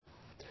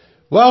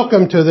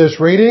Welcome to this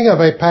reading of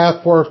a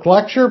Pathwork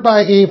lecture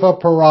by Eva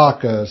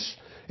Parakis.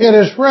 It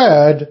is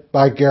read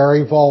by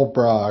Gary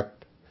Volbrock.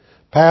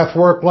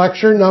 Pathwork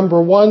lecture number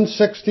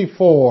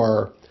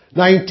 164,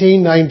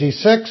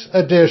 1996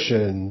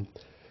 edition,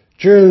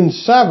 June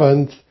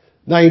 7th,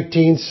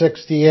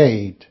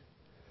 1968.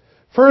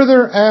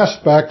 Further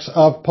aspects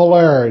of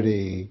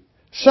polarity,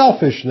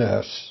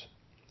 selfishness.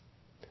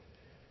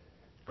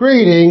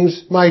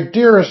 Greetings, my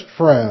dearest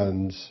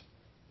friends.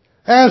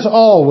 As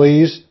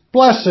always,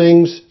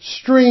 blessings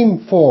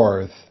stream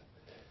forth.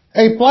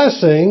 A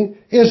blessing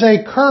is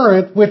a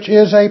current which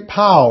is a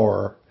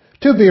power,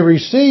 to be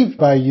received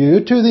by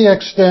you to the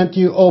extent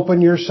you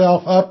open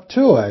yourself up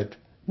to it,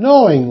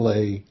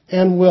 knowingly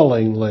and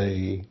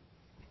willingly.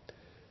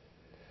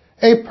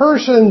 A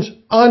person's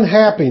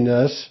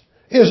unhappiness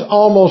is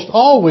almost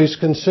always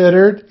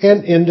considered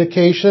an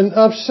indication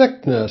of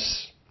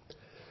sickness.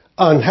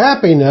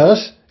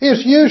 Unhappiness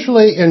is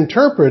usually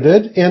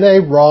interpreted in a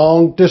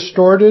wrong,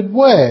 distorted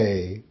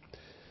way.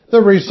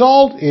 The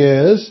result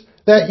is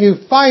that you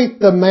fight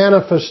the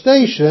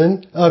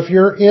manifestation of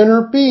your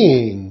inner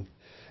being,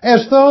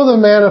 as though the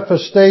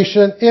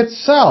manifestation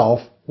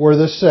itself were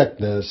the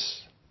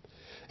sickness.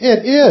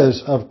 It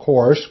is, of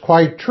course,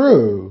 quite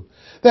true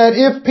that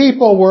if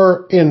people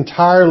were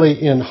entirely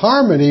in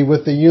harmony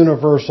with the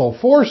universal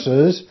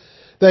forces,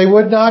 they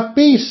would not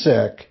be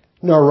sick,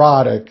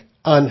 neurotic,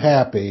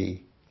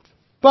 unhappy.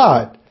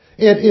 But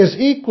it is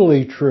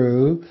equally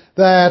true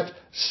that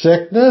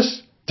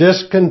sickness,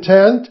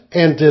 discontent,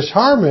 and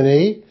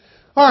disharmony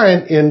are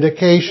an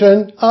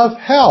indication of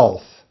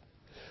health.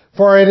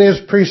 For it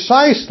is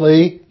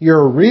precisely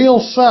your real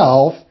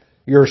self,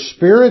 your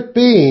spirit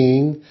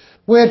being,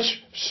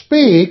 which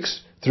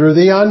speaks through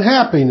the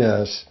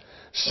unhappiness,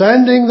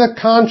 sending the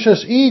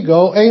conscious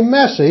ego a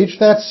message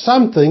that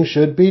something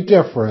should be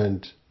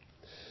different.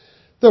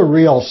 The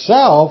real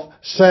self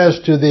says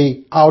to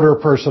the outer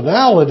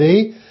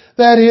personality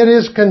that it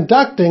is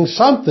conducting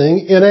something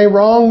in a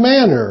wrong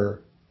manner.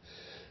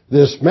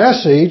 This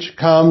message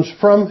comes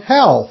from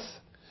health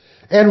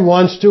and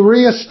wants to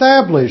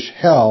reestablish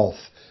health,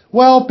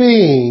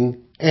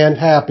 well-being, and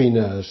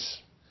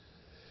happiness.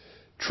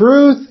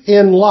 Truth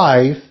in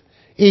life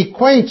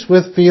equates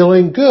with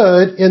feeling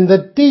good in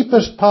the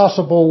deepest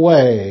possible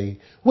way,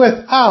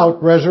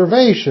 without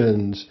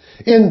reservations,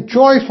 in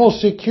joyful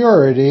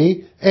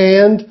security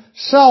and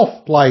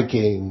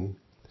self-liking.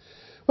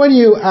 When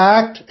you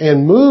act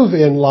and move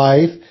in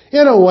life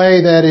in a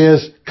way that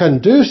is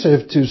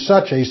conducive to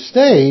such a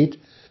state,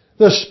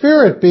 the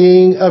spirit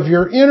being of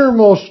your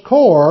innermost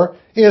core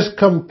is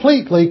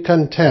completely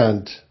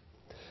content.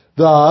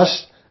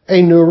 Thus,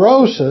 a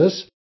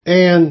neurosis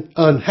and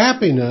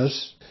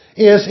unhappiness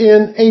is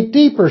in a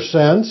deeper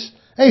sense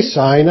a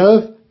sign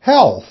of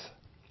health.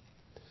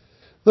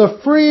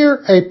 The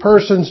freer a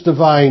person's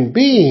divine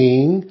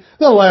being,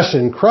 the less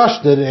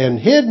encrusted and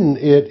hidden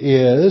it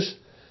is,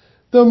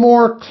 the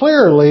more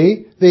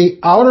clearly the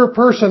outer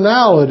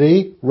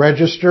personality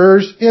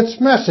registers its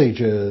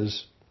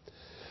messages.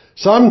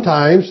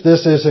 Sometimes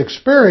this is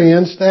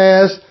experienced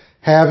as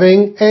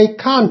having a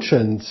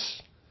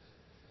conscience.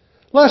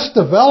 Less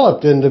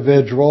developed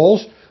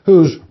individuals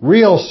whose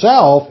real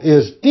self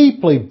is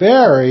deeply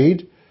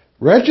buried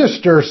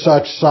register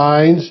such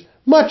signs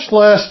much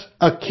less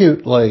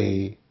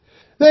acutely.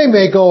 They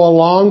may go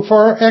along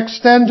for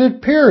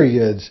extended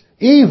periods,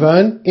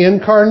 even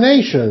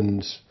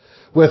incarnations,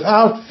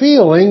 without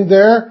feeling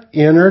their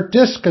inner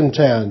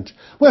discontent,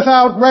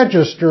 without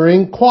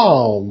registering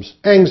qualms,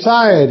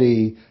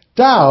 anxiety,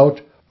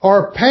 doubt,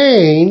 or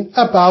pain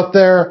about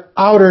their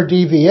outer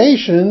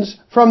deviations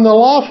from the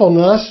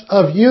lawfulness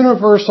of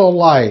universal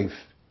life.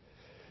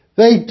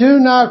 They do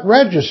not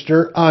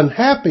register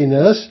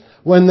unhappiness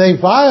when they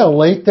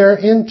violate their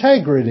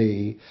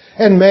integrity,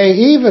 and may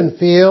even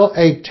feel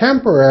a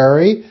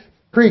temporary,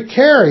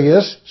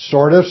 precarious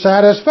sort of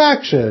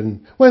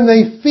satisfaction when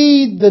they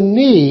feed the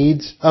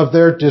needs of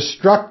their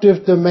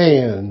destructive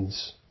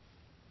demands.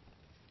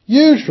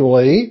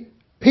 Usually,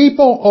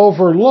 people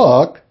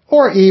overlook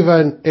or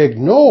even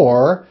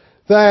ignore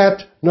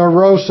that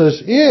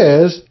neurosis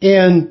is,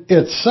 in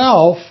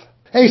itself,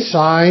 a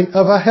sign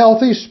of a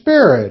healthy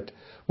spirit,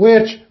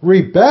 which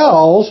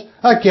rebels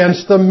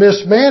against the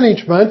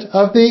mismanagement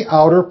of the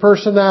outer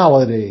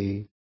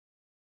personality.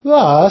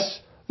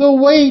 Thus, the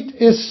weight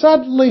is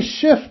suddenly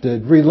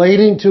shifted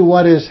relating to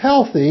what is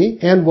healthy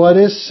and what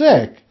is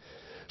sick,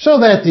 so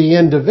that the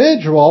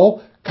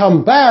individual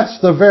combats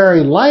the very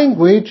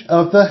language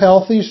of the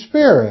healthy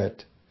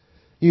spirit.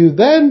 You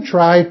then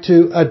try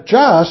to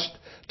adjust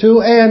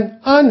to an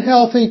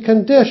unhealthy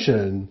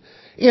condition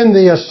in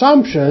the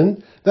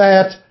assumption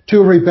that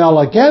to rebel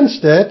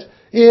against it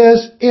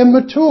is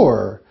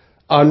immature,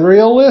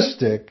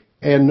 unrealistic,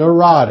 and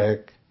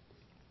neurotic.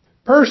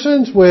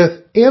 Persons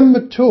with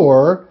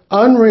immature,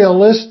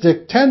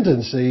 unrealistic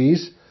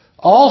tendencies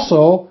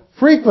also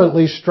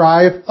frequently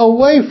strive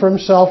away from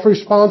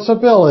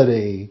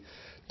self-responsibility,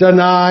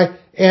 deny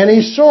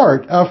any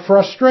sort of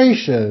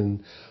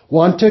frustration,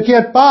 want to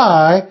get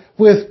by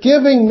with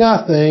giving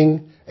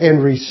nothing,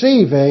 and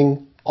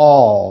receiving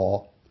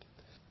all.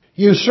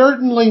 You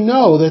certainly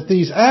know that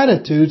these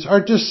attitudes are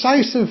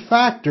decisive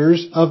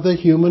factors of the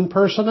human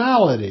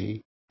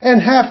personality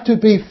and have to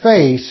be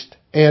faced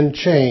and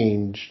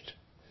changed.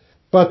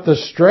 But the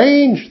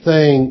strange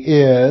thing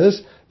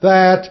is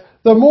that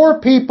the more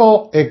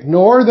people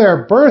ignore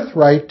their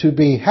birthright to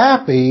be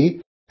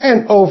happy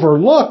and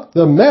overlook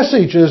the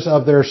messages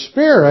of their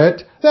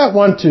spirit that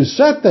want to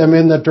set them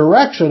in the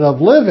direction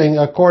of living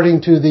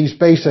according to these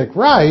basic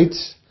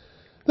rights,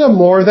 the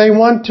more they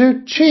want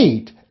to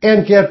cheat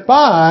and get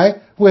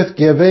by with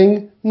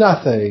giving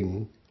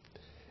nothing.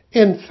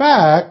 In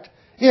fact,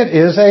 it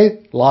is a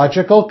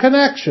logical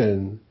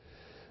connection.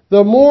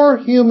 The more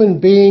human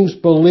beings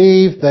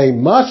believe they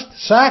must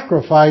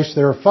sacrifice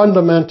their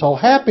fundamental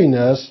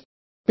happiness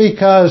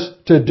because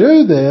to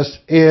do this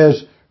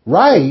is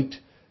right,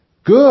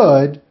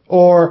 good,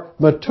 or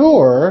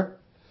mature,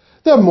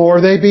 the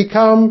more they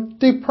become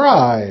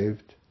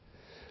deprived.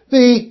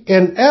 The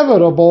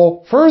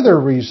inevitable further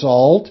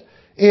result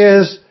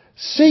is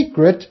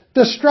secret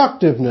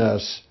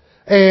destructiveness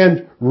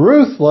and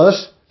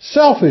ruthless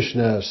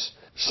selfishness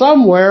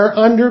somewhere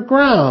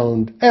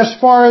underground as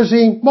far as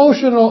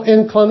emotional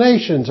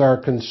inclinations are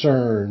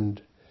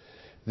concerned.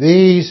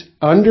 These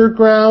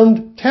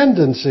underground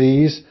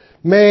tendencies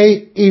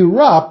may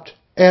erupt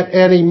at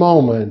any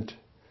moment.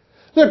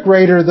 The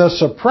greater the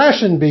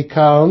suppression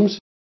becomes,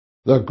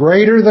 the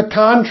greater the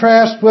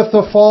contrast with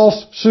the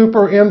false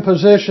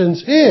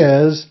superimpositions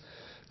is,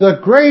 the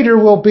greater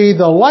will be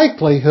the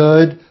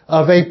likelihood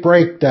of a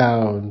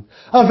breakdown,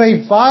 of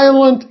a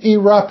violent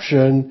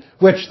eruption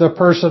which the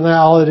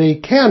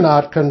personality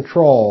cannot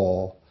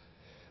control.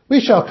 We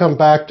shall come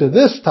back to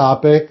this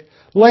topic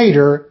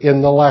later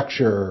in the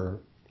lecture.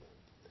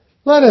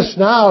 Let us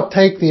now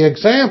take the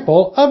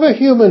example of a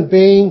human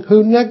being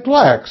who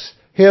neglects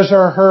his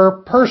or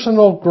her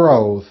personal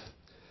growth.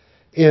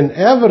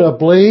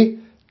 Inevitably,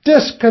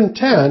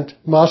 discontent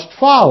must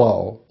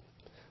follow.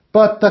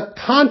 But the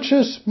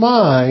conscious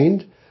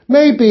mind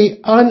may be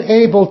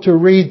unable to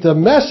read the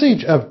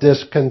message of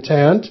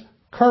discontent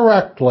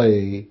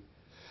correctly.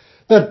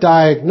 The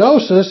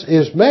diagnosis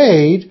is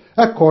made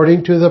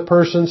according to the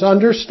person's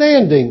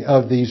understanding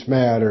of these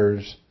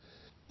matters.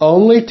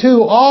 Only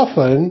too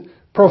often,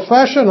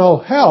 professional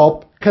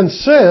help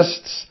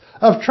consists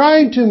of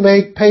trying to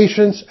make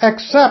patients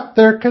accept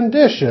their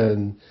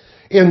condition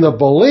in the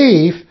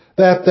belief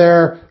that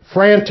their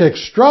frantic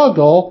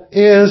struggle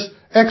is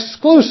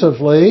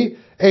exclusively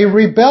a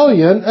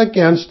rebellion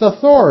against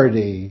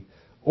authority,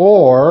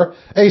 or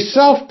a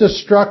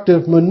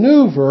self-destructive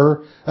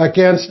maneuver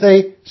against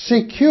a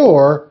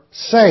secure,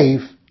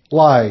 safe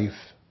life.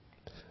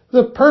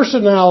 The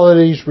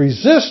personality's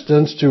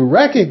resistance to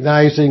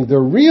recognizing the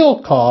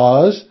real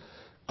cause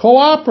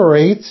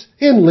cooperates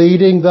in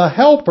leading the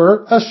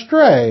helper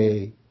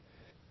astray.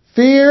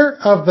 Fear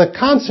of the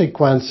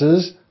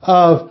consequences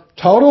of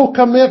total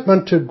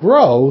commitment to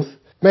growth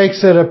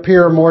makes it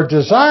appear more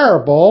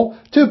desirable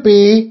to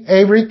be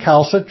a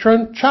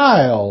recalcitrant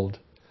child.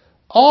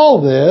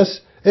 All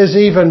this is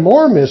even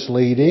more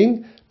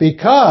misleading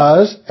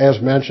because,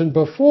 as mentioned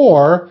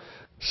before,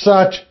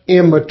 such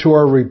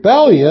immature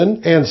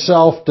rebellion and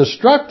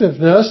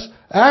self-destructiveness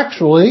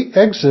actually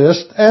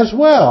exist as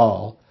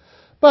well.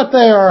 But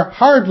they are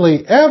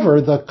hardly ever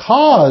the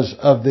cause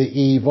of the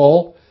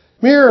evil,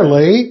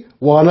 merely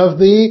one of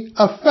the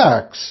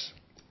effects.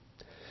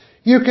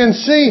 You can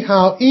see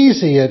how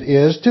easy it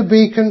is to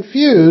be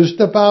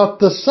confused about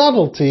the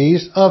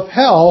subtleties of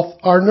health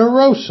or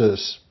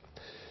neurosis.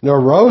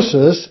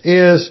 Neurosis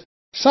is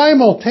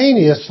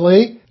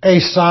simultaneously a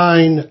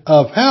sign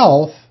of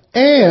health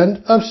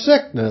and of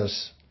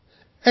sickness,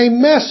 a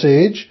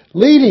message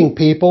leading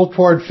people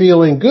toward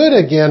feeling good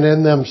again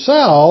in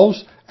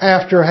themselves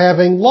after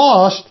having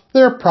lost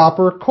their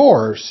proper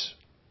course.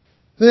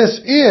 This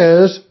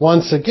is,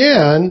 once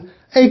again,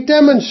 a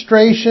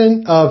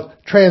demonstration of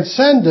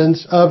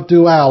transcendence of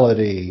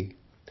duality.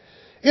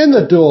 In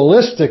the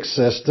dualistic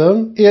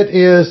system, it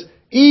is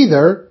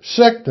either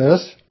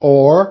sickness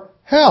or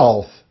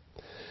health.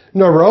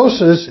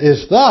 Neurosis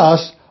is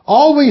thus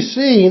always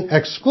seen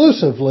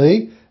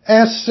exclusively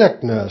as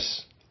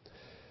sickness.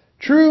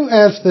 True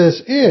as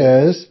this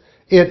is,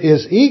 it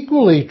is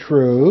equally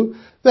true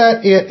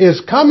that it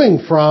is coming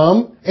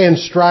from and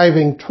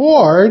striving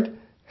toward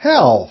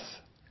health.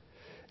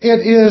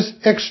 It is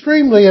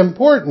extremely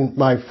important,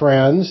 my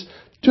friends,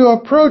 to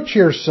approach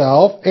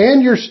yourself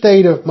and your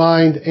state of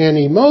mind and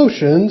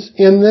emotions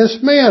in this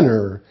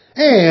manner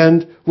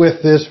and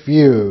with this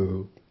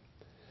view.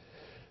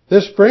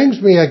 This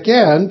brings me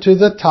again to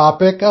the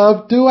topic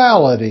of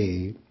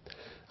duality.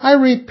 I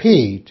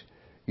repeat,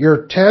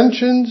 your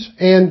tensions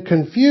and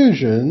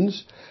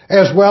confusions,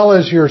 as well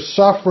as your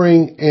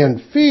suffering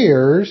and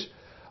fears,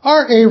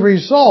 are a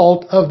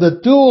result of the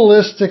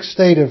dualistic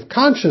state of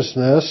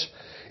consciousness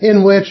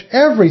in which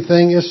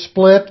everything is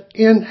split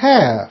in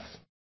half,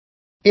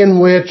 in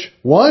which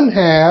one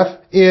half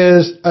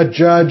is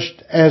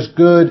adjudged as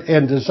good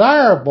and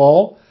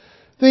desirable,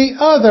 the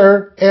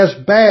other as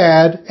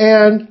bad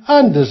and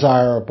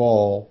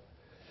undesirable.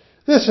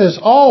 This is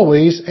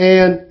always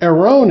an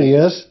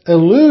erroneous,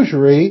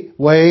 illusory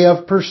way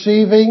of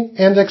perceiving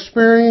and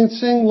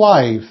experiencing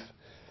life.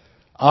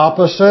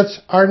 Opposites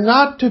are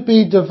not to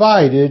be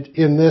divided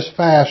in this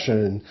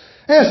fashion,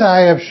 as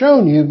I have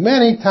shown you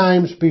many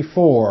times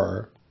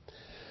before.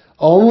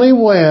 Only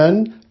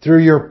when,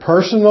 through your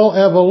personal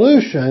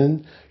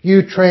evolution,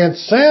 you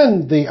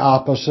transcend the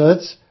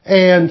opposites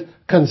and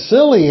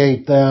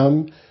conciliate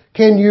them,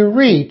 can you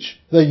reach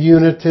the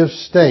unitive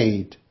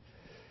state.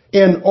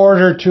 In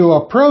order to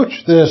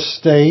approach this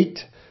state,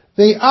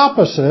 the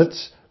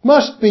opposites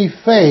must be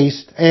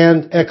faced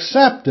and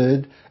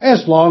accepted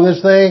as long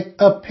as they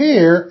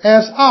appear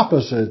as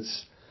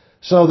opposites,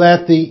 so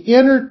that the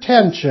inner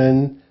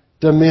tension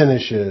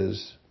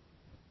diminishes.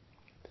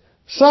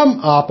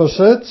 Some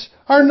opposites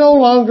are no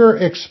longer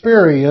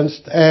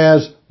experienced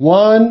as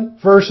one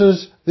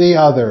versus the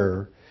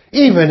other,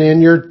 even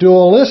in your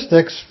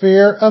dualistic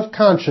sphere of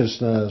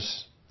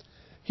consciousness.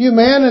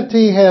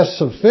 Humanity has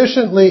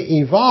sufficiently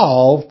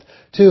evolved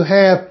to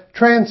have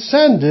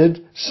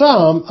transcended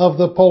some of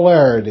the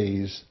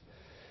polarities.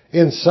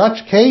 In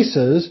such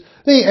cases,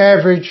 the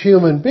average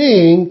human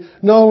being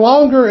no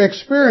longer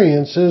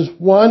experiences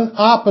one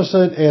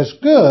opposite as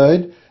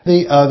good,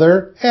 the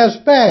other as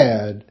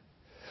bad.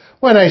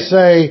 When I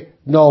say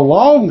no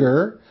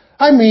longer,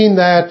 I mean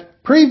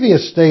that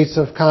previous states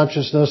of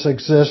consciousness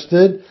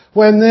existed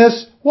when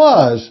this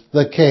was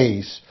the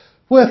case,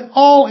 with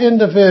all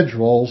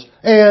individuals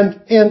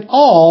and in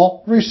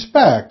all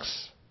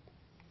respects.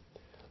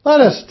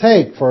 Let us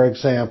take, for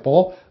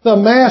example, the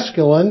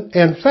masculine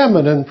and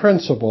feminine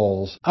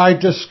principles I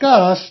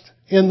discussed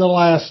in the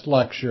last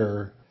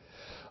lecture.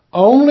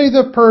 Only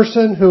the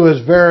person who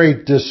is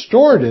very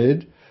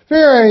distorted,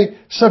 very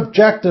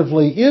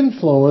subjectively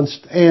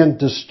influenced and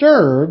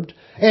disturbed,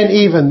 and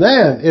even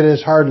then it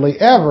is hardly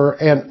ever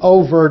an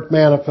overt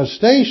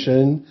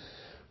manifestation,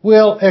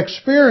 will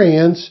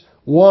experience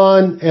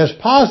one as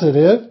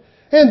positive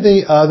and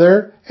the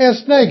other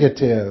as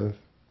negative.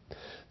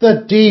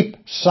 The deep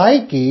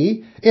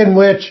psyche, in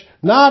which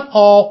not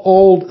all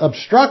old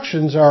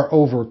obstructions are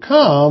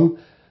overcome,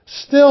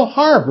 still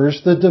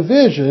harbors the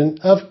division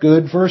of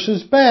good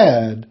versus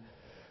bad.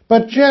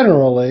 But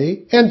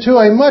generally, and to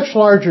a much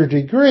larger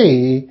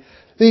degree,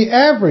 the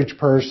average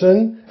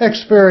person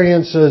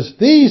experiences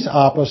these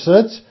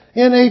opposites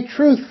in a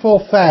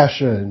truthful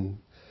fashion.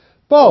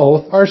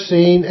 Both are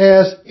seen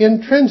as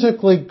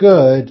intrinsically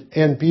good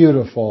and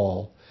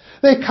beautiful.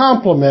 They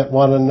complement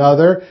one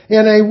another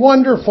in a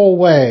wonderful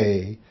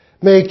way,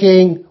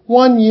 making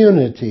one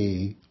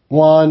unity,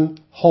 one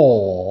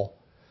whole.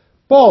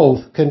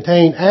 Both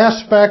contain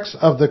aspects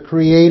of the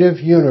creative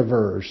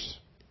universe.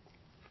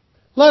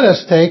 Let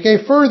us take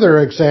a further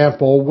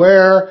example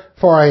where,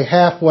 for a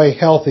halfway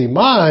healthy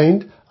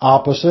mind,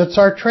 opposites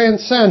are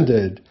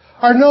transcended,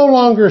 are no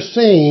longer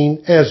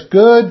seen as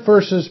good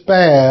versus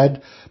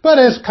bad, but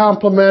as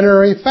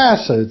complementary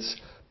facets,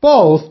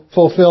 both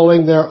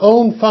fulfilling their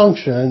own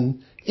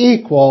function,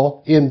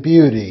 equal in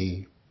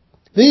beauty.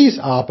 These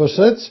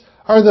opposites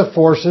are the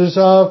forces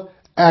of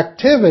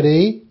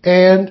activity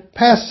and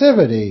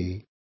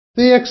passivity,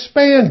 the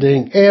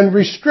expanding and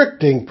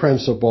restricting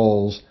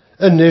principles,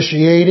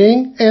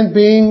 initiating and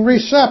being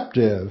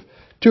receptive,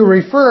 to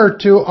refer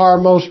to our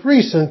most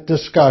recent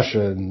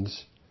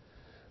discussions.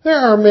 There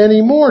are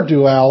many more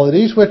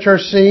dualities which are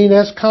seen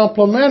as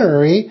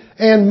complementary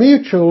and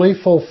mutually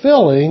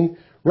fulfilling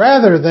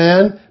rather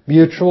than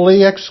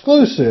mutually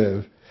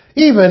exclusive,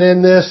 even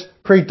in this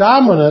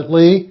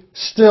predominantly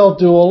still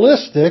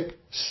dualistic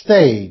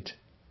state.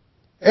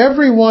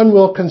 Everyone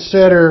will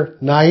consider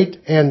night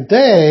and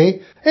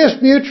day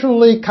as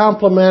mutually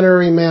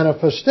complementary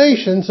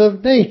manifestations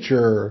of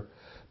nature,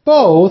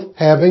 both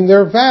having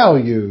their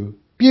value,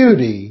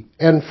 beauty,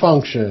 and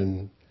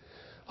function.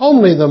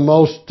 Only the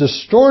most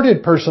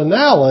distorted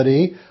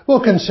personality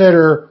will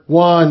consider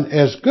one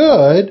as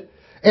good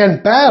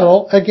and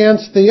battle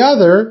against the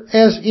other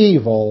as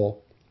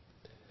evil.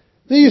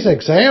 These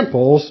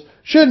examples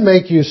should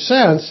make you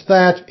sense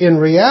that in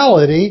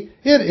reality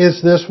it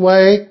is this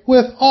way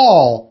with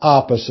all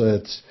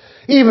opposites,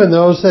 even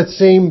those that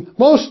seem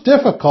most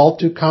difficult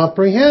to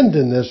comprehend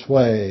in this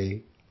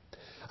way.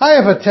 I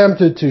have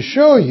attempted to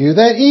show you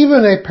that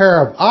even a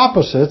pair of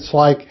opposites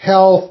like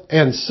health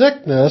and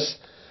sickness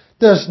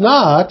does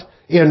not,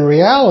 in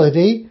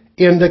reality,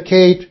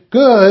 indicate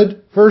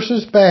good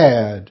versus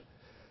bad.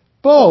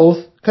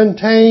 Both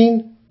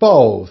contain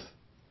both.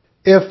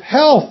 If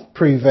health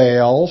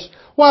prevails,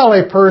 while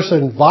a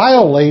person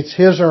violates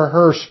his or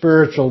her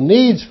spiritual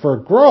needs for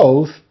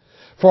growth,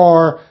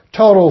 for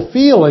total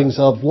feelings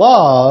of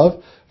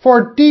love,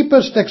 for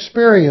deepest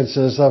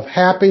experiences of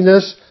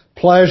happiness,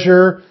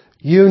 pleasure,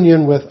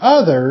 union with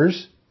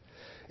others,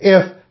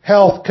 if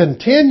health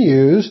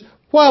continues,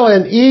 while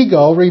an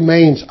ego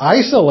remains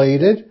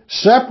isolated,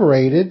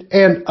 separated,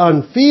 and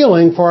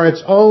unfeeling for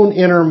its own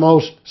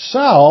innermost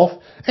self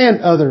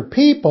and other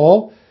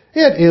people,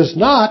 it is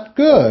not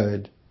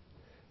good.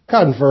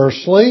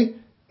 Conversely,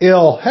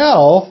 Ill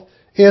health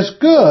is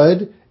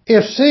good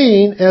if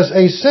seen as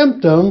a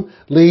symptom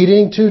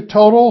leading to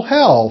total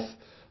health,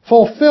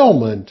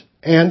 fulfillment,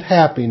 and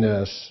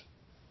happiness.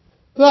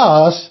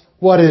 Thus,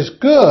 what is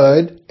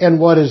good and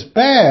what is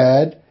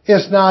bad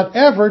is not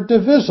ever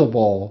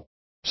divisible,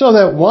 so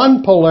that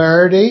one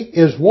polarity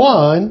is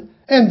one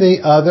and the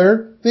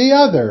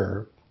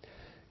other.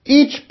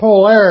 Each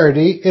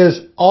polarity is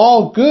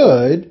all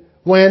good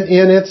when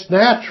in its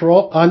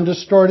natural,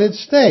 undistorted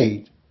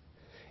state.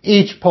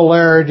 Each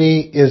polarity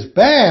is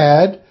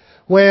bad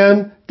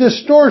when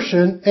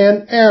distortion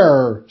and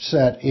error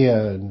set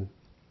in.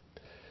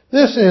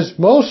 This is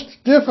most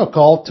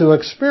difficult to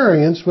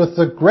experience with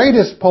the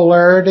greatest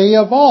polarity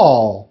of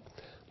all,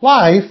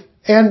 life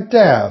and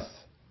death.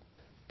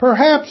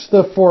 Perhaps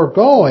the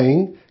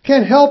foregoing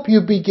can help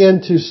you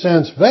begin to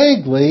sense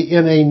vaguely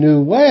in a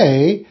new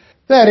way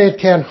that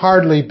it can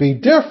hardly be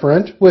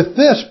different with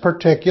this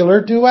particular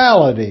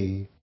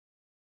duality.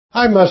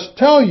 I must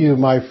tell you,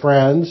 my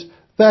friends,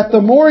 that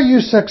the more you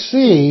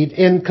succeed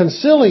in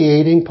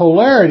conciliating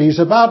polarities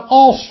about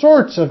all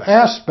sorts of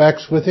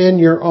aspects within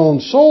your own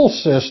soul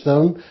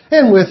system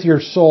and with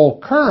your soul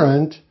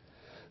current,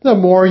 the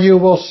more you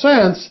will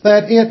sense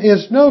that it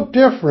is no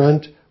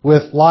different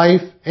with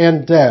life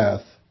and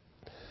death.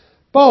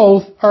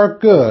 Both are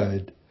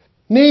good.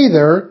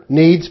 Neither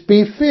needs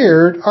be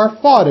feared or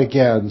fought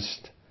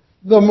against.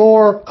 The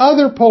more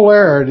other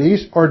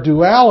polarities or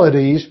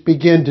dualities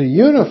begin to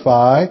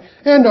unify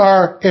and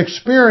are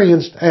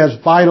experienced as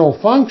vital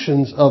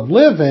functions of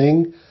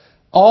living,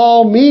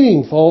 all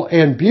meaningful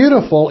and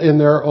beautiful in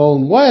their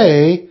own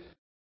way,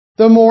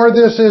 the more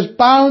this is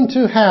bound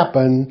to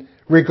happen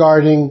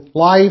regarding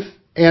life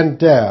and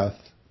death.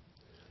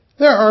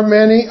 There are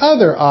many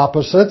other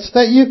opposites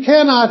that you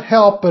cannot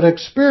help but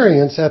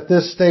experience at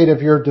this state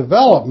of your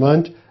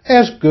development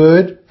as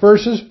good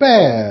versus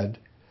bad.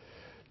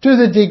 To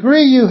the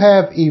degree you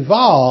have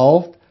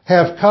evolved,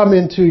 have come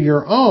into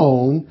your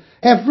own,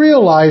 have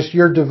realized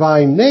your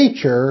divine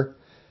nature,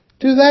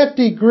 to that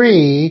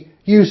degree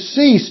you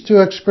cease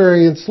to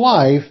experience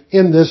life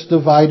in this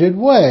divided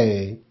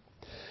way.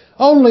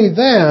 Only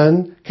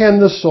then can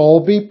the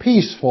soul be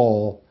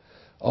peaceful.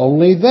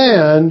 Only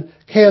then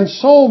can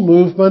soul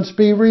movements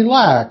be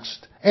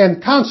relaxed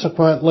and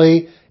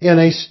consequently in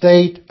a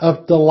state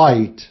of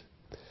delight.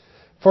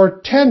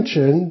 For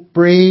tension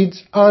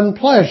breeds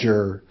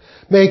unpleasure,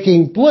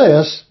 making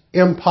bliss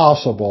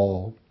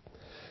impossible.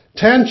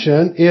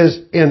 Tension is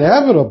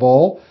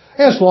inevitable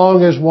as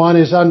long as one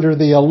is under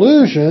the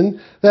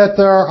illusion that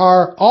there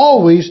are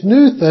always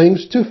new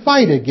things to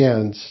fight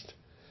against.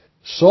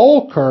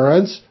 Soul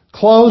currents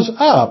close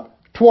up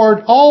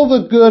toward all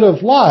the good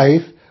of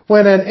life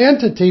when an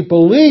entity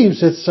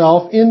believes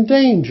itself in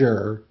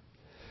danger.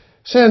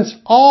 Since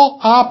all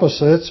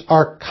opposites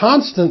are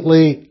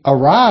constantly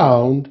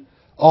around,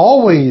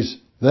 always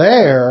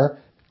there,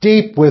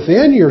 deep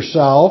within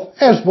yourself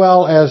as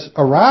well as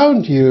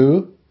around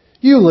you,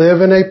 you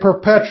live in a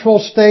perpetual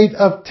state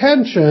of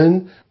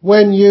tension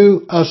when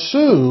you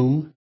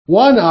assume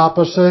one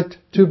opposite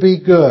to be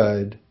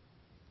good.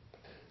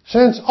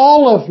 Since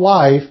all of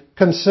life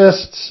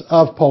consists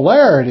of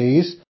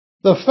polarities,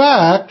 the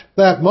fact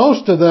that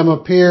most of them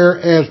appear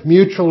as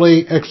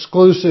mutually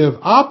exclusive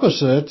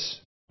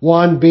opposites,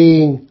 one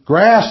being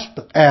grasped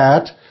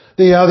at,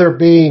 the other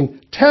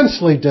being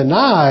tensely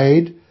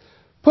denied,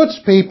 puts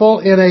people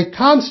in a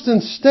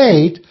constant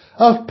state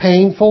of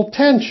painful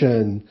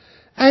tension,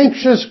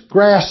 anxious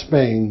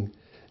grasping,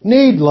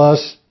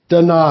 needless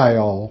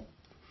denial.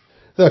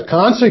 The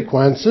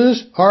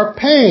consequences are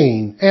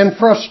pain and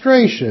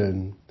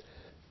frustration.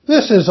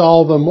 This is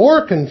all the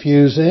more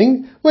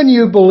confusing when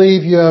you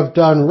believe you have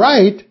done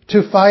right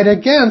to fight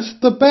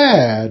against the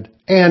bad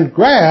and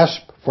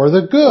grasp for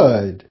the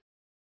good.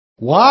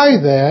 Why,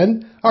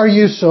 then, are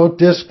you so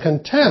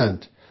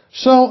discontent,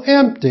 so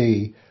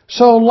empty,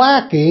 so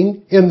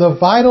lacking in the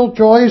vital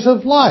joys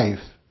of life?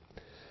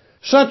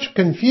 Such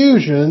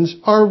confusions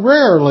are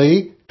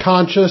rarely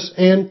conscious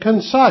and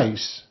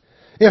concise.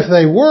 If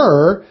they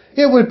were,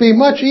 it would be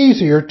much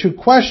easier to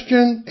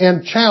question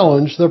and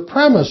challenge the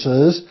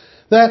premises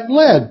that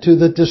led to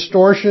the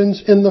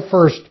distortions in the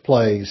first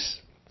place.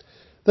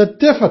 The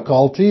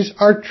difficulties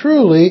are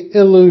truly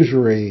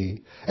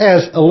illusory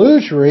as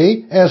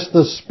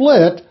the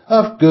split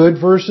of good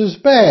versus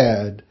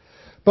bad,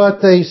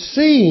 but they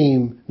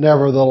seem,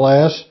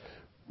 nevertheless,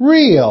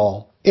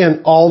 real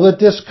in all the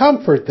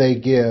discomfort they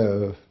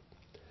give.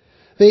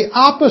 The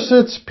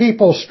opposites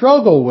people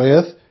struggle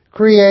with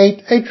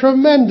create a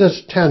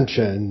tremendous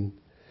tension.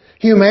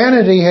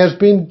 Humanity has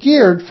been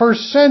geared for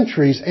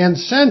centuries and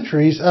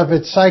centuries of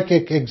its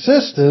psychic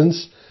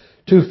existence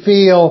to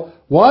feel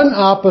one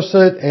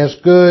opposite as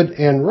good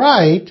and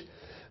right,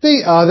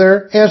 the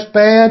other as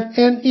bad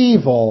and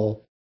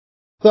evil.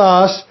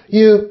 Thus,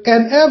 you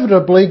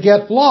inevitably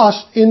get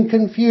lost in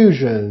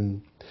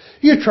confusion.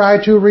 You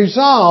try to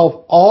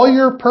resolve all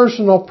your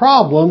personal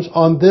problems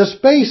on this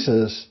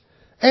basis,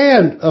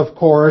 and, of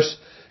course,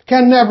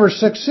 can never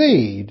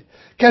succeed,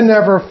 can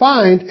never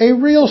find a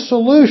real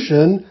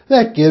solution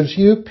that gives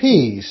you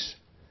peace.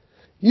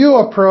 You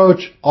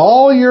approach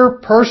all your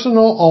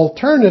personal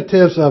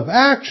alternatives of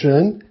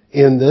action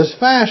in this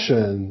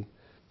fashion.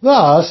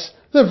 Thus,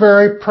 the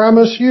very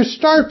premise you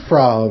start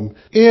from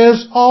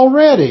is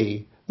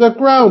already the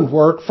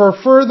groundwork for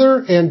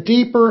further and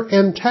deeper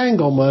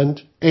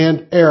entanglement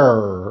and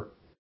error.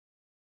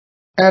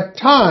 At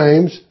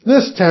times,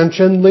 this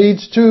tension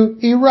leads to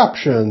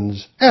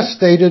eruptions, as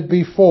stated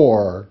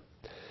before.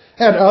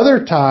 At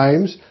other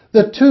times,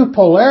 the two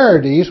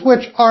polarities,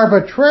 which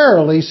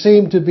arbitrarily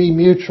seem to be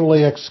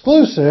mutually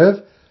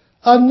exclusive,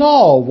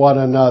 annul one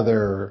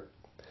another.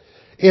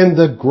 In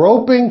the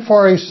groping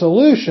for a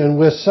solution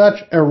with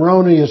such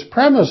erroneous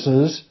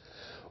premises,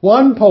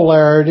 one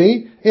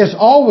polarity is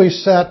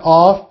always set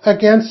off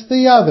against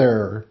the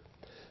other.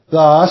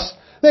 Thus,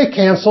 they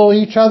cancel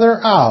each other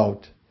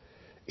out.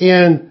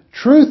 In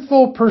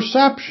truthful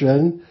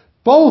perception,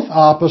 both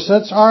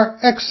opposites are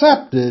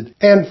accepted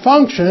and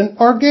function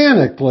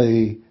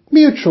organically,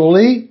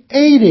 mutually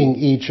aiding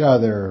each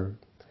other.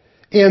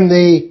 In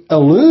the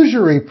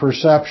illusory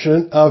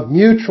perception of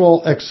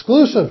mutual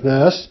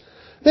exclusiveness,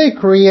 they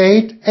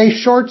create a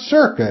short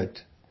circuit.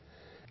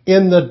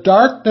 In the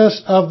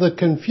darkness of the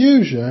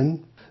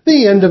confusion,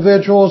 the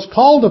individual is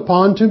called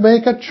upon to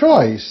make a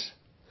choice,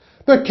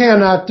 but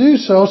cannot do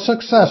so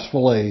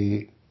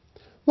successfully.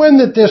 When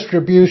the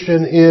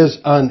distribution is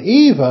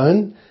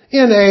uneven,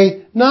 in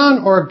a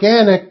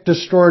non-organic,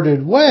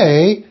 distorted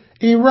way,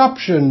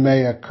 eruption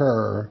may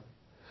occur.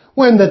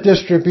 When the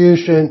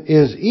distribution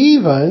is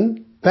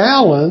even,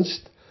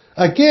 balanced,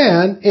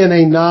 again in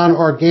a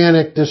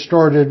non-organic,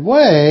 distorted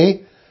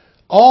way,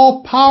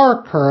 all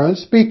power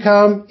currents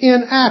become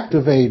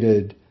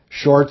inactivated,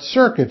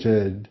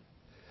 short-circuited.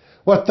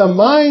 What the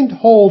mind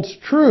holds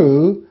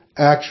true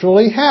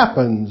actually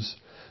happens.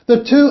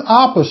 The two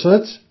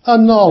opposites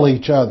annul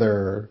each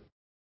other.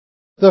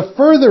 The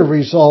further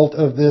result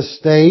of this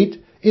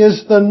state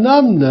is the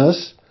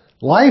numbness,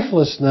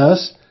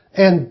 lifelessness,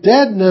 and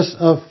deadness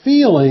of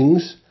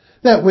feelings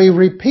that we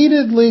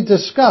repeatedly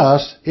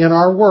discuss in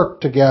our work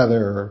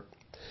together.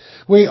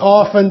 We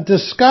often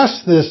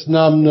discuss this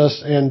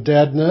numbness and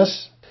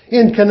deadness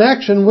in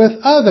connection with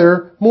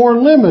other, more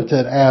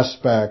limited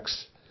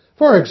aspects.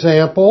 For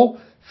example,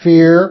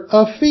 fear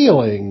of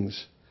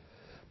feelings.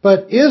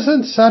 But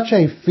isn't such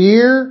a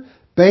fear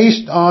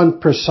based on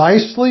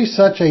precisely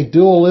such a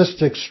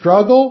dualistic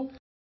struggle?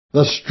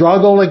 The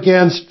struggle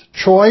against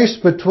choice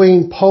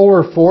between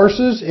polar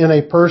forces in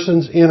a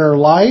person's inner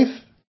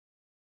life?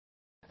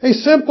 A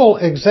simple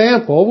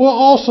example will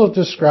also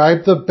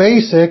describe the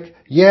basic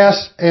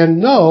yes and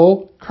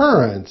no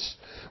currents,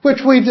 which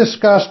we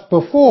discussed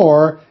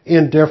before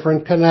in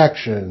different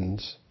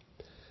connections.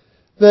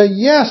 The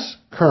yes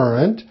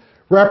current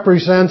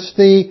represents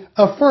the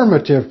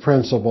affirmative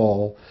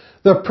principle,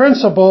 the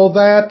principle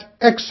that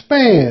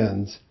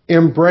expands,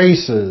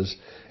 embraces,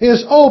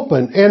 is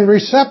open and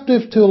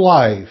receptive to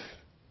life.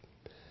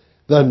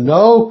 The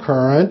no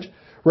current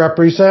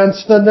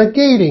represents the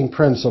negating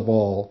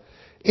principle.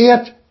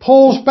 It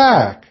pulls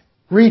back,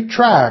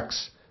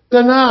 retracts,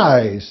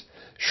 denies,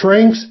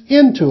 shrinks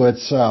into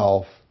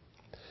itself.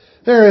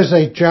 There is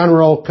a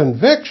general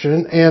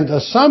conviction and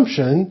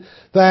assumption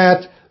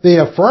that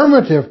the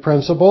affirmative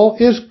principle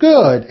is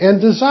good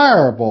and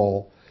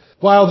desirable,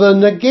 while the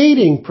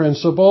negating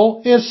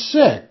principle is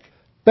sick,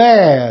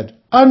 bad,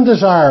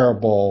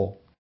 undesirable.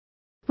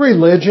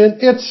 Religion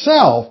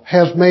itself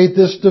has made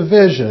this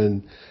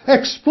division,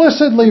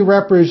 explicitly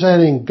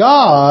representing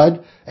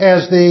God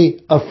as the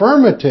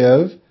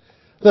affirmative,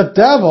 the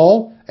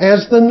devil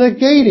as the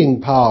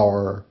negating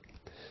power.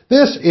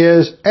 This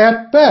is,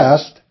 at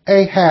best,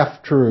 a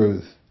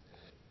half-truth.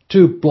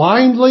 To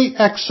blindly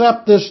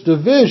accept this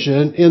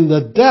division in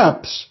the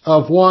depths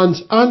of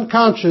one's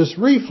unconscious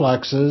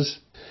reflexes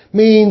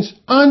means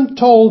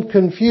untold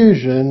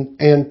confusion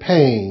and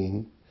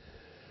pain.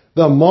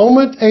 The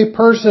moment a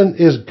person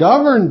is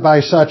governed by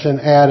such an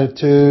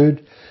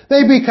attitude,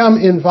 they become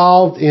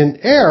involved in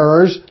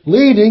errors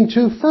leading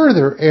to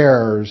further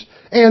errors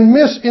and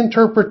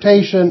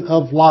misinterpretation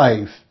of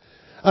life,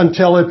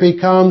 until it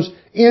becomes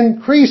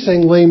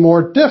increasingly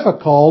more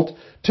difficult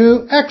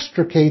to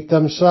extricate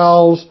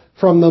themselves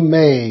from the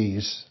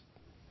maze.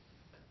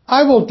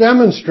 I will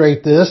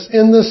demonstrate this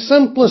in the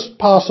simplest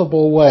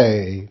possible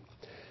way.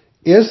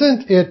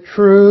 Isn't it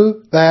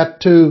true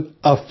that to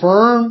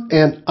affirm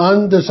an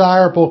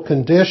undesirable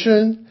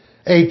condition,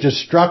 a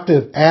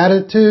destructive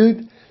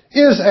attitude,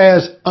 is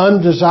as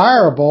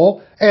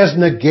undesirable as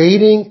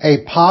negating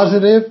a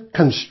positive,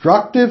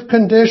 constructive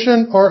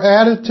condition or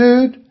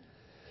attitude?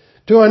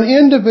 To an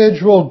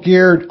individual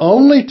geared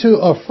only to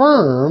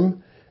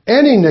affirm,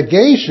 any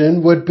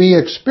negation would be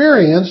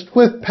experienced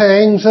with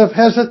pangs of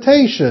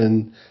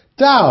hesitation,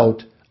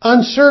 doubt,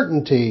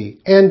 uncertainty,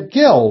 and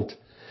guilt,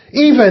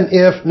 even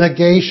if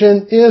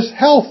negation is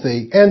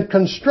healthy and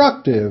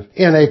constructive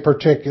in a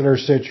particular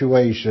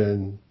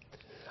situation.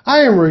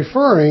 I am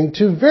referring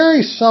to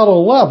very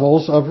subtle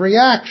levels of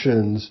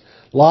reactions,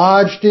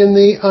 lodged in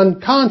the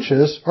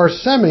unconscious or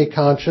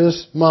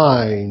semi-conscious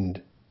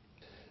mind.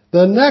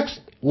 The next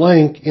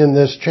link in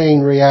this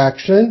chain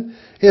reaction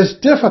is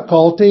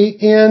difficulty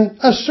in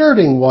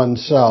asserting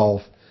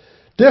oneself,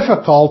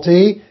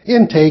 difficulty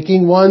in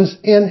taking one's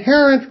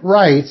inherent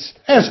rights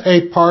as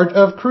a part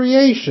of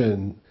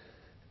creation,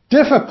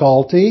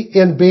 difficulty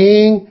in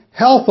being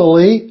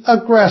healthily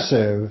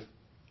aggressive.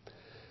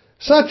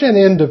 Such an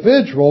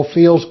individual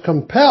feels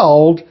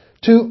compelled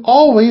to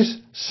always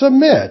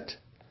submit,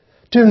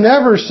 to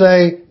never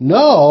say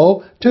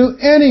no to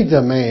any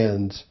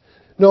demands,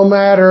 no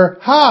matter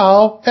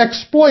how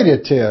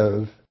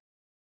exploitative.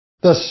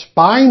 The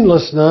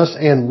spinelessness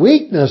and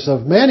weakness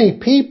of many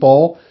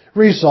people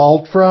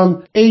result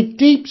from a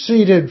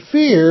deep-seated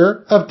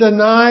fear of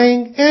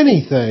denying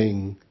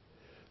anything.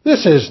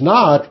 This is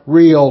not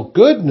real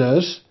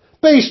goodness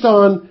based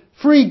on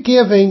free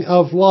giving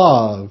of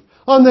love,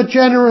 on the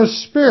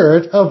generous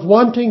spirit of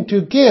wanting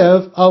to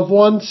give of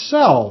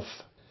oneself.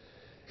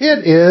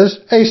 It is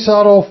a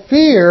subtle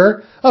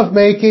fear of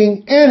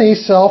making any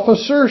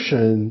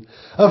self-assertion,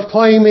 of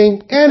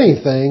claiming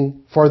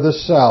anything for the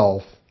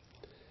self.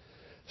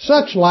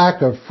 Such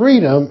lack of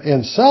freedom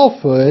and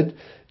selfhood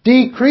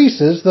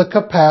decreases the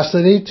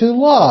capacity to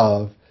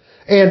love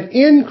and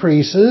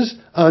increases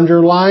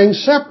underlying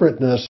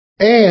separateness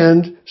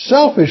and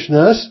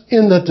selfishness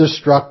in the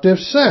destructive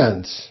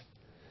sense.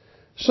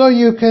 So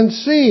you can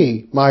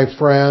see, my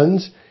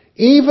friends,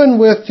 even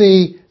with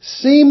the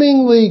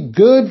seemingly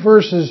good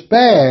versus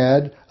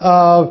bad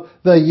of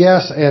the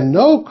yes and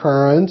no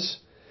currents,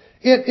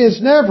 it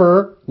is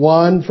never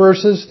one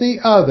versus the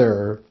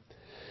other.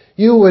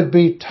 You would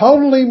be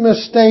totally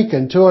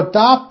mistaken to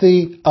adopt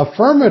the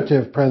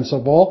affirmative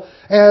principle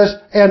as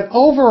an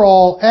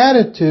overall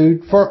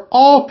attitude for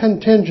all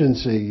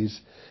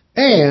contingencies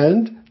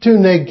and to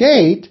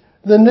negate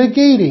the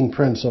negating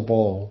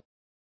principle.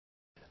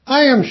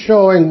 I am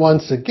showing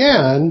once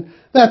again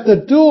that the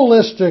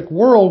dualistic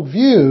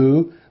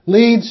worldview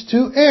leads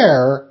to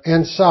error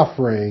and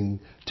suffering,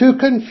 to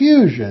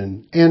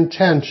confusion and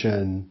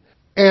tension,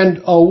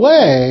 and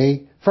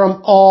away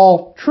from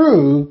all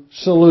true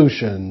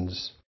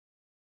solutions.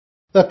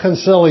 The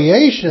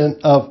conciliation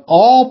of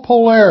all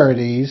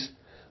polarities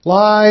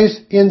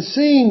lies in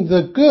seeing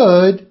the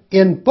good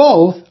in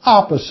both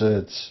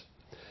opposites.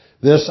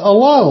 This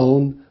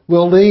alone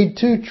will lead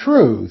to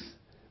truth,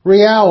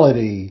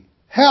 reality,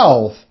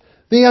 health,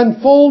 the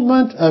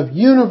unfoldment of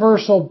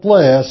universal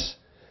bliss,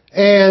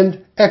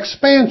 and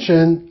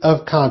expansion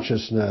of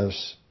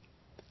consciousness.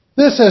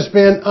 This has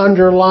been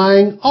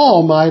underlying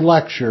all my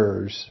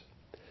lectures.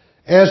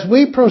 As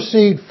we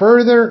proceed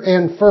further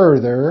and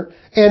further,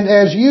 and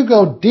as you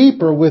go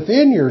deeper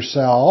within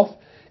yourself,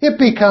 it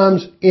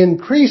becomes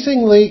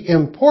increasingly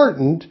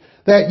important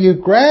that you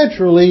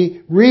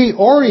gradually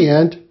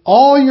reorient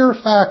all your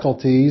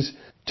faculties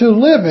to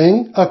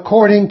living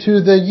according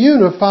to the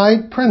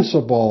unified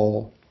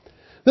principle.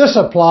 This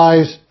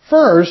applies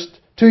first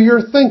to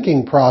your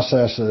thinking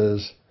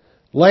processes,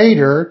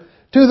 later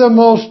to the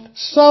most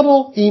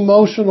subtle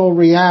emotional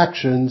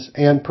reactions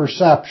and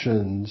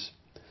perceptions.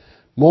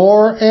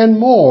 More and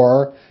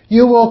more,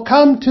 you will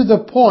come to the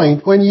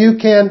point when you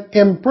can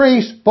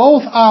embrace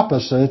both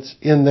opposites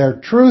in their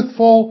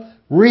truthful,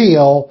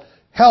 real,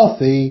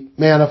 healthy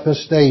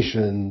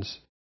manifestations.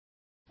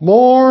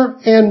 More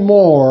and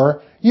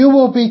more, you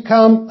will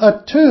become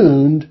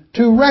attuned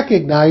to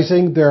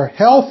recognizing their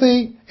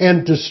healthy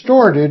and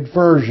distorted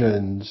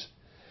versions.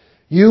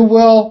 You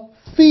will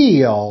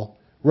feel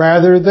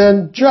rather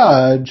than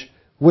judge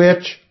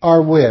which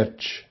are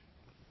which.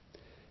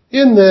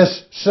 In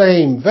this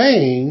same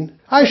vein,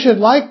 I should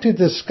like to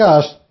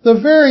discuss the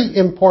very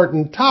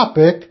important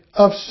topic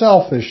of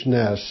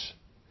selfishness.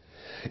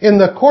 In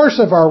the course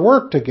of our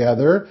work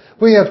together,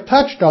 we have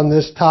touched on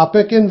this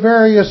topic in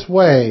various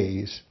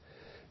ways.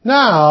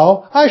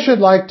 Now, I should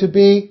like to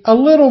be a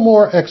little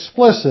more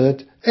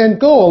explicit and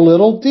go a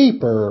little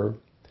deeper.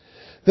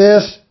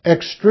 This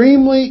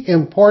extremely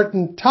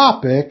important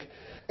topic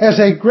has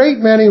a great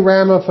many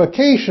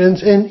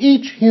ramifications in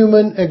each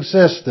human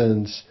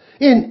existence,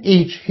 in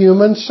each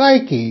human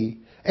psyche,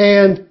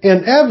 and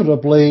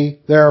inevitably,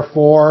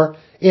 therefore,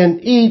 in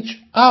each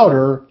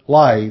outer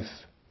life.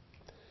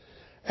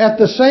 At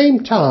the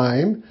same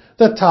time,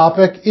 the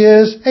topic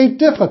is a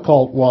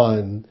difficult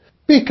one,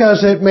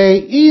 because it may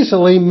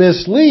easily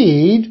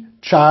mislead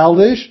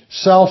childish,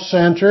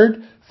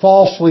 self-centered,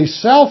 falsely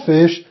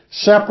selfish,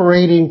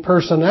 separating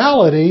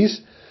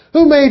personalities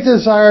who may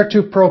desire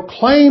to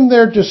proclaim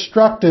their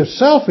destructive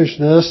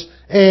selfishness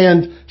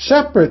and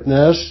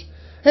separateness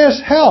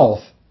as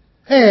health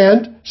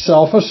and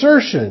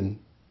self-assertion.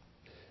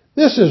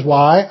 This is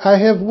why I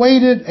have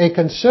waited a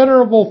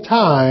considerable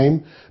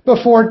time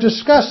before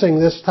discussing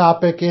this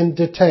topic in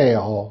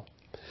detail.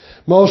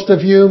 Most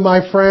of you,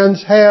 my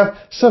friends, have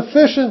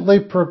sufficiently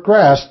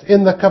progressed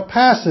in the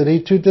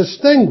capacity to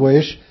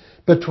distinguish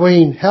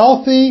between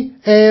healthy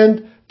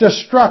and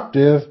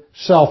destructive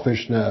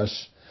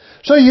selfishness,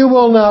 so you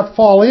will not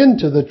fall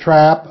into the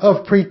trap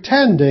of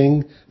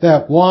pretending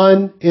that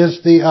one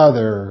is the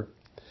other.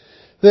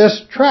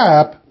 This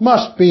trap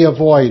must be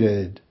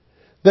avoided.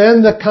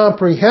 Then the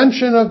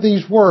comprehension of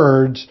these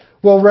words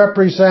will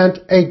represent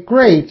a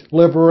great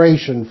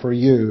liberation for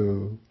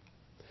you.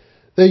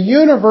 The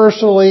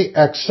universally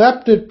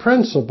accepted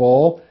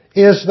principle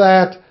is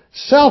that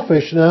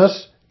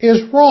selfishness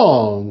is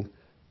wrong,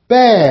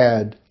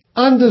 bad,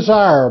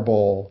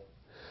 undesirable,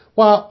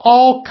 while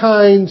all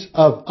kinds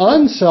of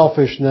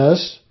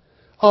unselfishness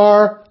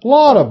are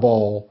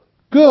laudable,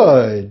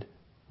 good,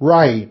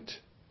 right.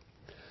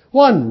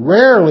 One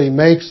rarely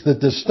makes the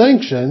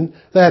distinction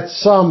that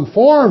some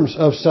forms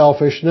of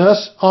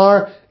selfishness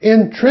are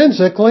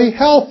intrinsically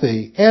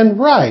healthy and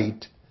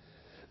right.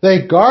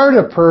 They guard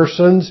a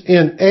person's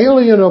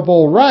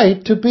inalienable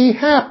right to be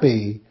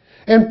happy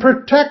and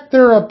protect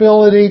their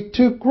ability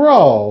to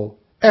grow,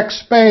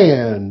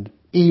 expand,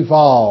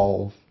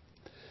 evolve.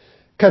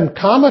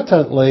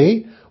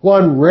 Concomitantly,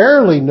 one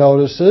rarely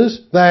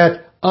notices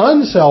that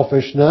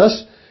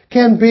unselfishness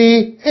can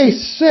be a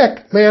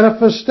sick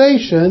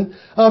manifestation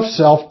of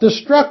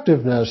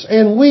self-destructiveness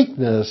and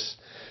weakness,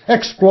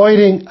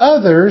 exploiting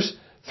others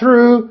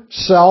through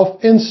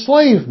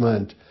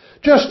self-enslavement,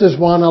 just as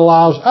one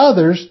allows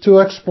others to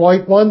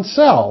exploit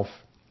oneself.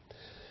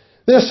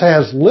 This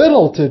has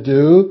little to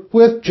do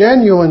with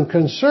genuine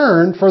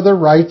concern for the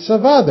rights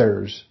of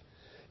others.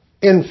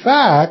 In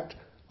fact,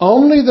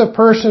 only the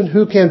person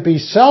who can be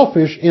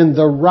selfish in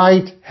the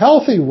right,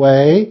 healthy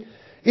way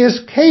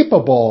is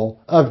capable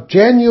of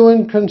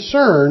genuine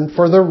concern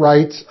for the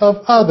rights of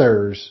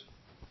others.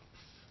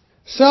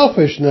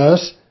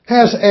 Selfishness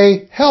has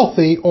a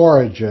healthy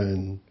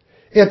origin.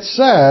 It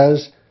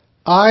says,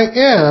 I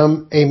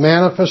am a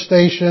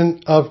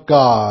manifestation of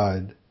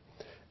God.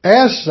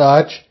 As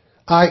such,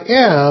 I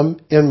am,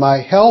 in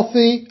my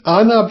healthy,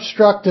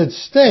 unobstructed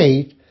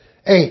state,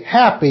 a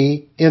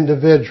happy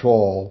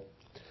individual.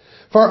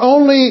 For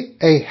only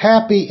a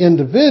happy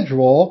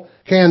individual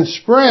can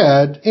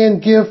spread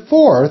and give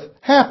forth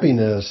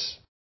happiness.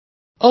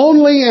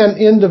 Only an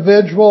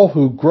individual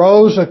who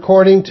grows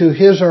according to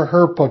his or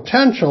her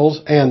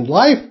potentials and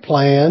life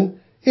plan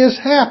is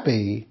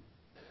happy.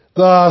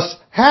 Thus,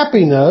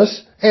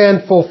 happiness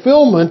and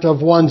fulfillment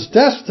of one's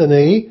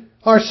destiny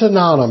are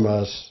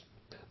synonymous.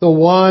 The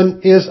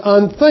one is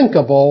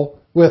unthinkable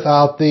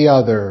without the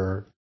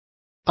other.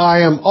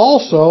 I am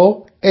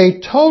also a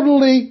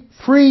totally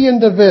free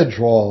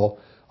individual,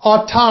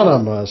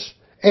 autonomous,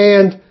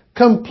 and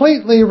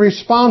completely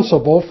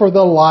responsible for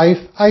the life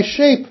I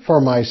shape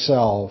for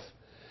myself.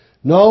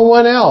 No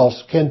one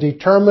else can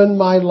determine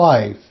my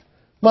life,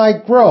 my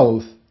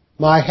growth,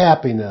 my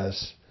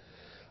happiness.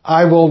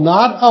 I will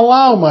not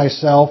allow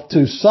myself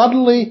to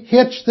subtly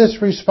hitch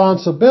this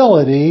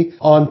responsibility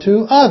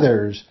onto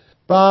others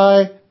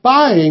by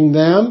buying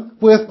them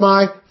with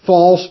my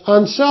false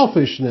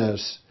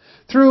unselfishness,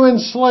 through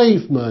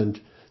enslavement,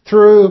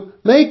 through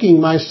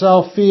making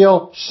myself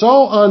feel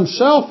so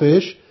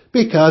unselfish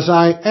because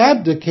I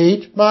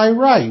abdicate my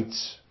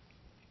rights.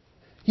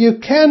 You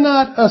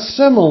cannot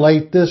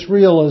assimilate this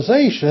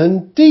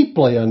realization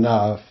deeply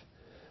enough.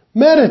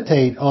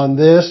 Meditate on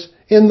this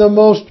in the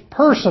most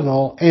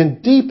personal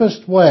and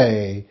deepest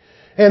way,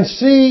 and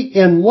see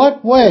in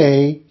what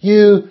way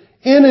you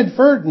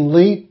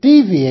inadvertently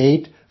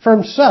deviate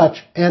from such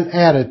an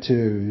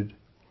attitude.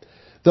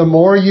 The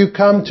more you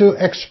come to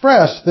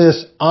express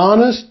this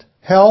honest,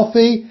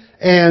 healthy,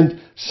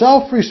 and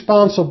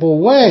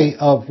self-responsible way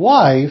of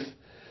life,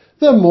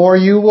 the more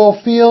you will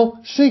feel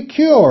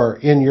secure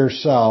in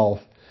yourself,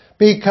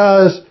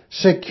 because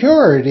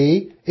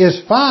security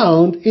is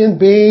found in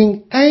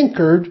being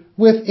anchored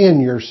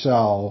within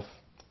yourself.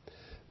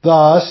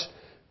 Thus,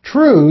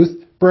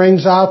 truth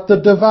brings out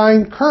the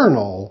divine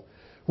kernel,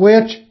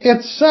 which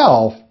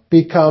itself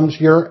becomes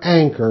your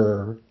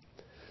anchor.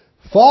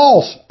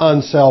 False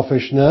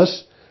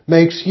unselfishness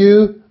makes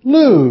you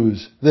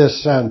lose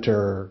this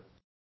center.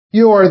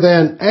 You are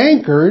then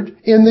anchored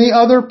in the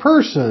other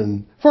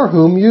person for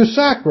whom you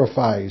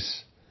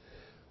sacrifice.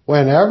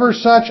 Whenever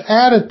such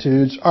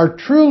attitudes are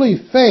truly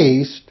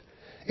faced,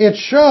 it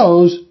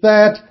shows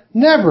that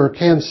never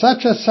can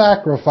such a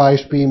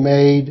sacrifice be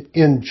made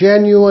in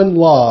genuine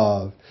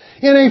love,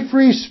 in a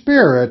free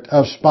spirit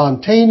of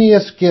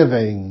spontaneous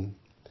giving.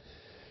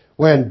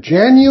 When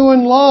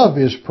genuine love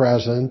is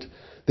present,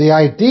 the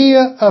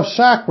idea of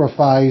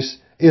sacrifice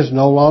is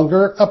no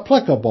longer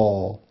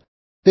applicable.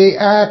 The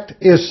act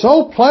is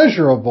so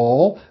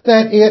pleasurable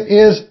that it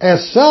is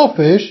as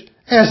selfish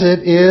as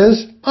it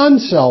is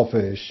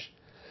unselfish.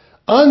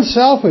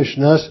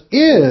 Unselfishness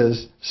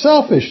is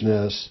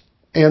selfishness,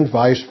 and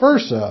vice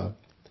versa.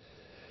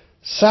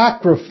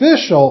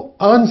 Sacrificial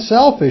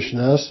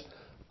unselfishness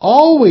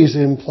always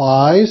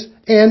implies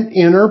an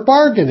inner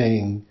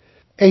bargaining,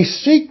 a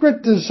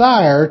secret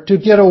desire to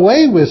get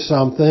away with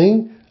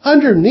something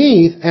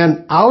underneath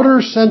an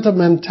outer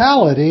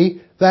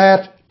sentimentality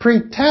that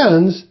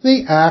pretends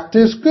the act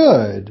is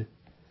good.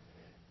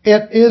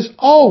 It is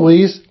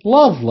always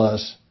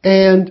loveless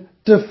and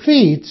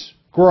defeats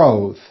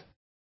growth.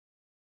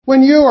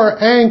 When you are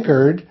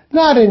anchored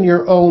not in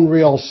your own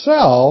real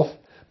self,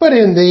 but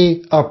in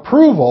the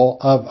approval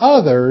of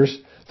others,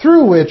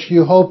 through which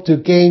you hope to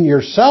gain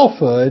your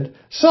selfhood,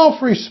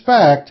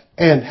 self-respect,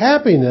 and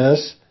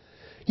happiness,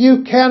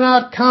 you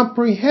cannot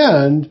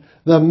comprehend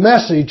the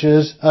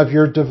messages of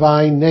your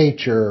divine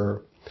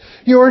nature.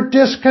 You are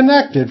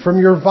disconnected from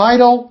your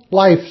vital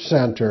life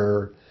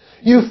center.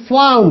 You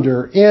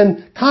flounder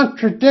in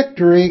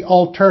contradictory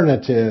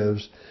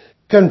alternatives,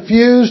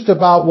 confused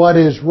about what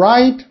is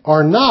right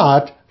or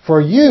not for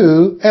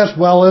you as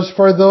well as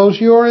for those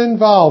you are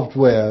involved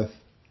with.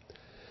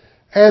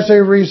 As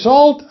a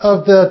result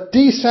of the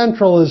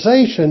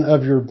decentralization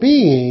of your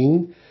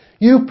being,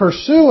 you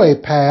pursue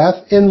a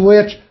path in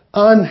which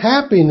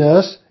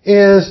unhappiness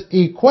is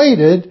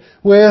equated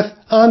with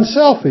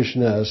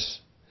unselfishness,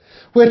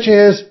 which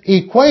is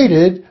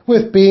equated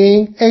with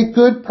being a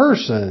good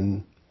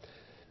person.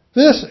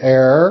 This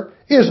error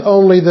is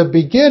only the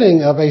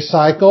beginning of a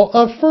cycle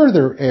of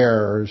further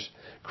errors,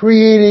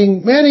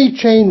 creating many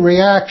chain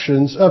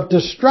reactions of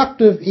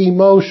destructive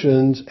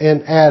emotions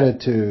and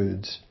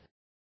attitudes.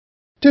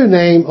 To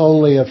name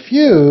only a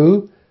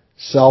few,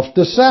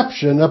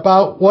 self-deception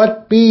about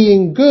what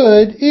being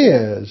good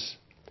is.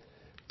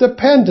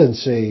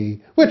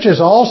 Dependency, which is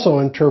also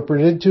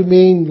interpreted to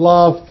mean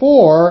love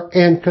for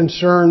and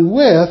concern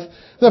with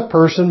the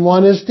person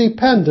one is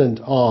dependent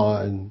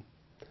on.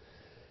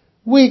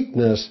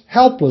 Weakness,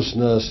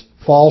 helplessness,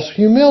 false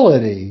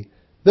humility.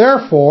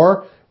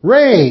 Therefore,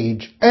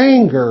 rage,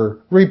 anger,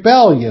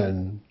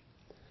 rebellion.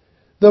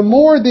 The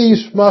more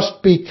these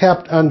must be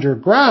kept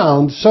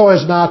underground so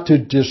as not to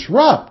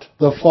disrupt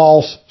the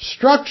false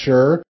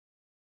structure,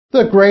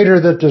 the greater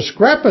the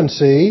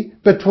discrepancy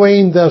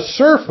between the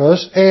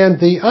surface and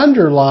the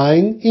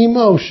underlying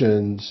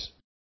emotions.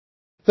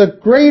 The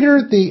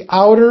greater the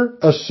outer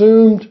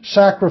assumed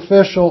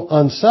sacrificial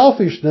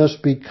unselfishness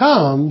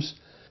becomes,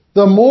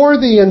 the more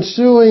the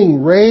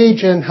ensuing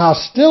rage and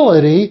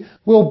hostility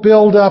will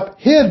build up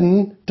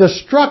hidden,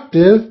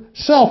 destructive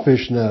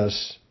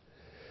selfishness.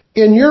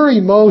 In your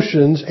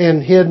emotions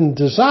and hidden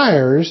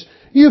desires,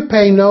 you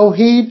pay no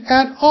heed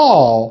at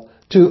all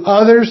to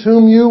others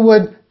whom you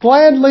would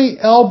gladly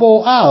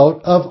elbow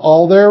out of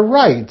all their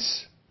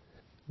rights.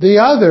 The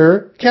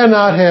other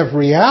cannot have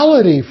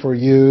reality for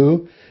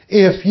you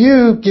if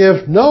you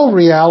give no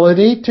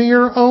reality to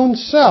your own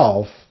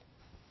self.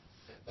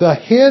 The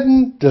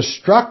hidden,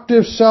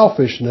 destructive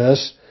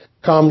selfishness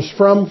comes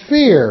from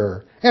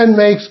fear and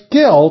makes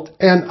guilt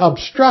an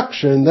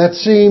obstruction that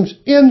seems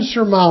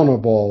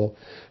insurmountable,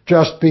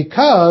 just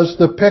because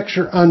the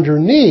picture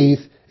underneath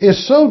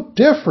is so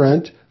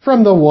different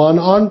from the one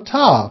on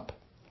top.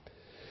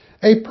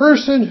 A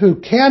person who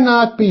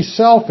cannot be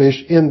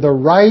selfish in the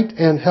right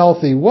and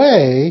healthy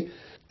way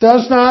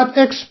does not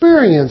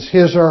experience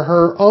his or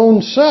her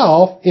own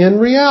self in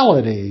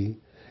reality.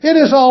 It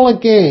is all a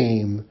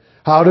game,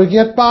 how to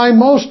get by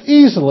most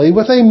easily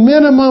with a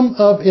minimum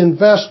of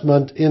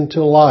investment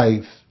into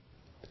life.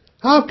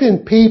 How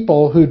can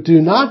people who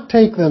do not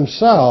take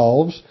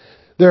themselves,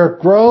 their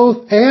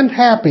growth and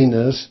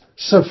happiness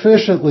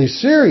sufficiently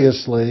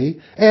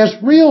seriously as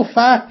real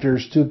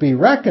factors to be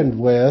reckoned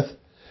with,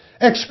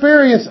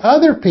 experience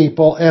other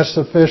people as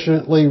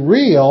sufficiently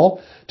real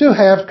to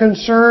have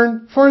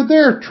concern for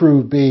their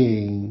true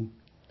being?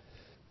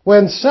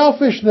 When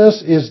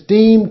selfishness is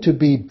deemed to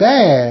be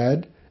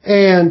bad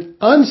and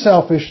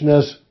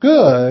unselfishness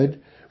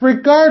good,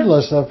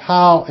 regardless of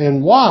how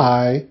and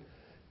why,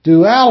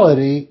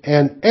 duality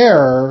and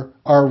error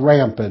are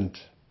rampant.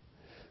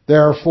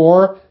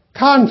 Therefore,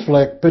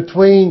 conflict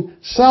between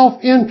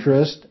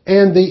self-interest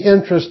and the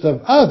interest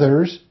of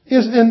others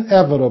is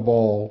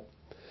inevitable.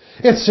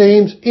 It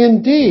seems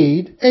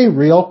indeed a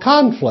real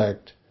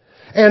conflict,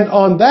 and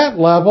on that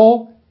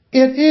level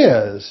it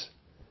is.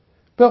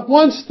 But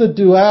once the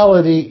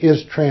duality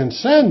is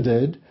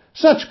transcended,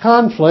 such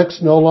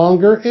conflicts no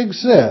longer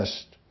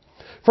exist.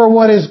 For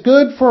what is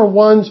good for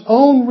one's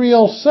own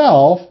real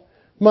self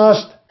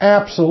must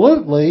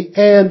absolutely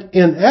and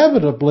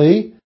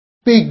inevitably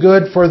be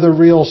good for the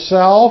real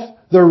self,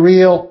 the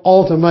real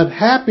ultimate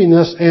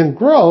happiness and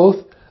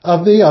growth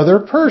of the other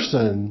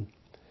person.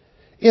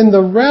 In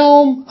the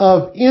realm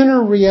of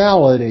inner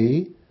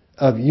reality,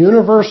 of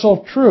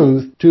universal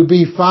truth to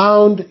be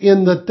found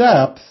in the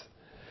depth,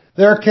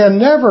 there can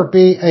never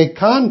be a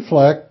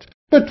conflict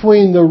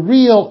between the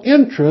real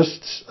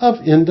interests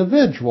of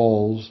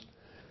individuals.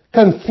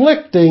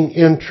 Conflicting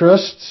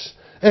interests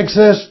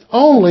exist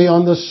only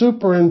on the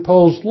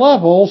superimposed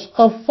levels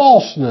of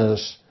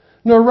falseness,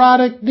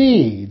 neurotic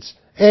needs,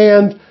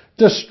 and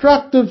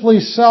destructively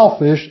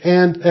selfish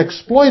and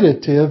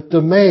exploitative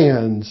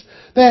demands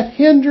that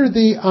hinder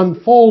the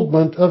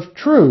unfoldment of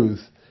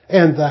truth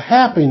and the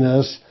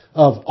happiness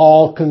of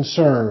all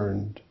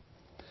concerned.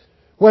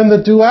 When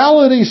the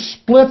duality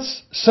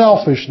splits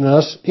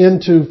selfishness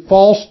into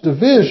false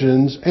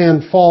divisions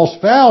and false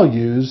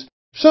values,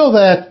 so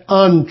that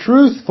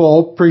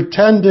untruthful,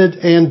 pretended,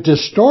 and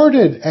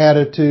distorted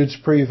attitudes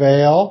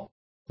prevail,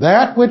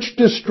 that which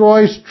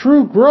destroys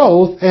true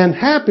growth and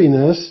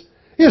happiness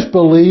is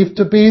believed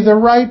to be the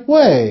right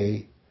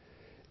way.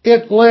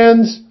 It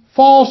lends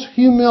false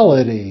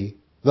humility,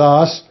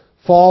 thus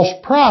false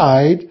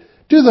pride,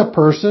 to the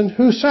person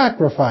who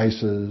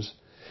sacrifices.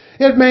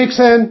 It makes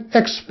an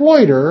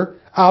exploiter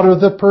out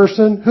of the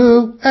person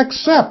who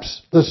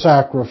accepts the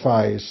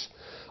sacrifice,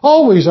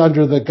 always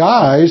under the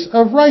guise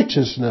of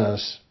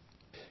righteousness.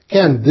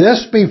 Can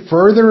this be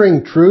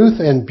furthering truth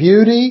and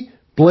beauty,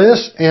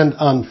 bliss and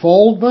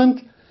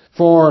unfoldment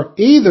for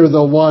either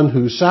the one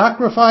who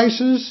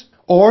sacrifices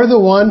or the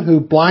one who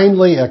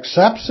blindly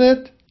accepts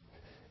it?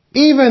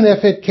 Even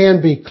if it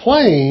can be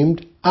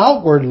claimed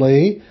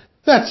outwardly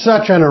that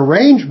such an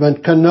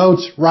arrangement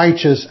connotes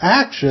righteous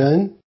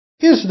action,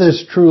 is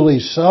this truly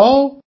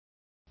so?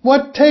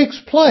 What takes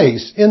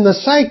place in the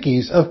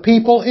psyches of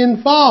people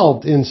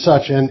involved in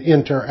such an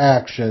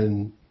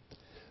interaction?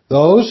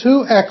 Those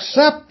who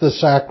accept the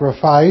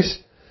sacrifice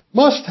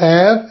must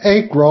have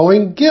a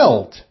growing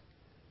guilt,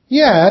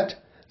 yet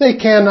they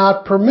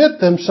cannot permit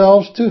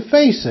themselves to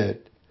face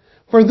it,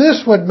 for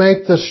this would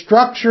make the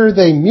structure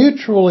they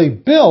mutually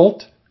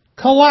built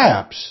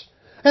collapse,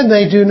 and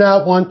they do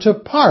not want to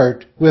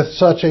part with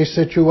such a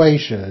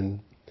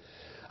situation.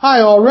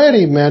 I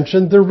already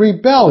mentioned the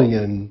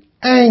rebellion,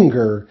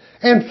 anger,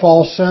 and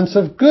false sense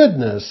of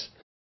goodness,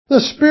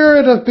 the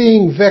spirit of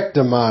being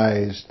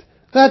victimized,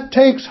 that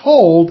takes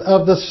hold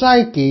of the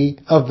psyche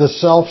of the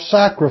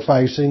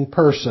self-sacrificing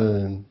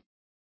person.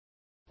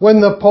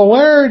 When the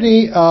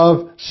polarity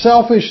of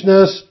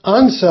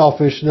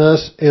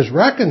selfishness-unselfishness is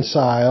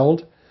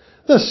reconciled,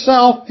 the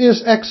self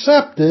is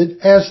accepted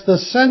as the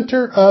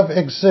center of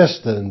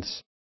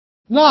existence,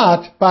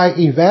 not by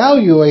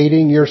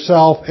evaluating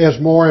yourself as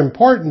more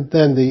important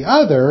than the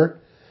other,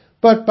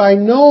 but by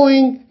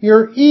knowing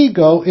your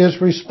ego is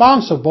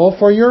responsible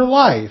for your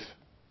life.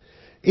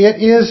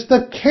 It is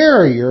the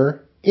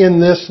carrier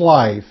in this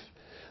life,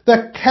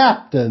 the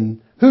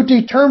captain who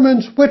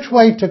determines which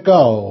way to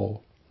go.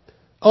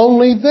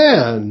 Only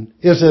then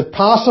is it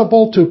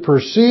possible to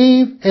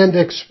perceive and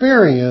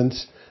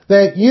experience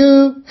that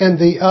you and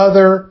the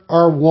other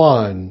are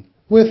one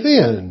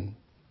within.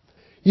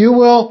 You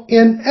will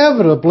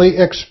inevitably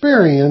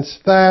experience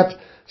that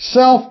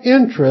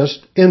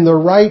self-interest in the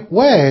right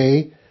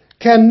way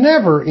can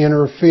never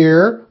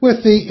interfere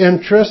with the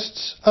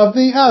interests of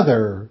the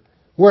other,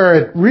 where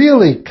it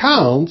really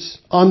counts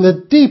on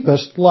the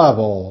deepest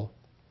level.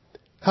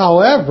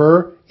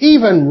 However,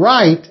 even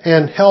right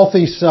and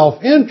healthy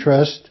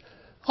self-interest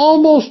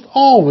almost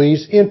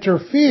always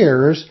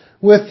interferes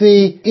with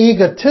the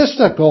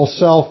egotistical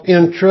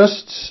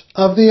self-interests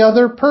of the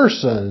other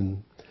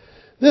person.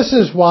 This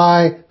is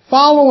why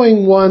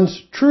following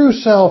one's true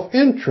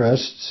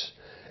self-interests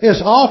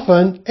is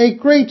often a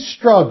great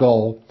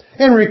struggle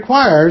and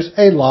requires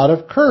a lot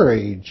of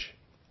courage.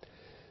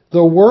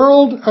 The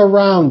world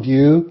around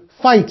you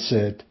fights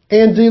it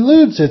and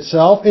deludes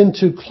itself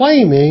into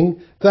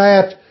claiming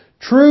that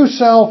true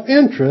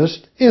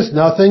self-interest is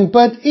nothing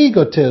but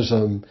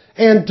egotism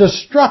and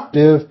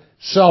destructive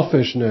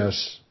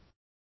selfishness.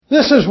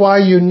 This is why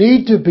you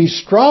need to be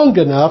strong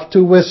enough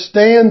to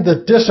withstand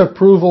the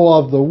disapproval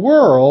of the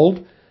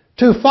world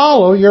to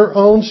follow your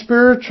own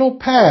spiritual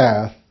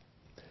path.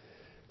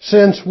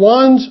 Since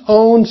one's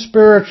own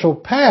spiritual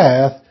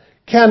path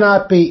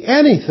cannot be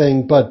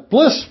anything but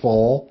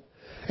blissful,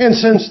 and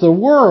since the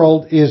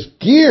world is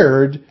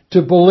geared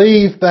to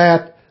believe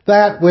that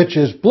which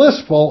is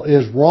blissful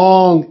is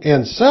wrong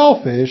and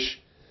selfish,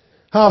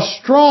 how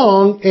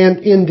strong and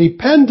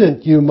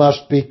independent you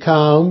must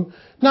become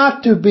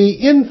not to be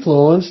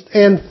influenced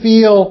and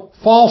feel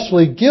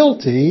falsely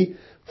guilty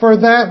for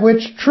that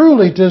which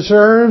truly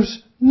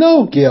deserves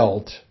no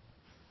guilt.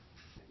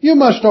 You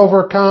must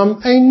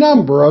overcome a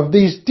number of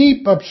these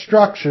deep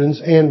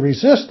obstructions and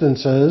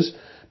resistances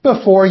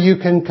before you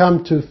can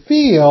come to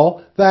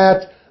feel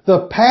that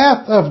the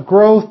path of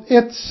growth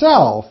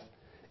itself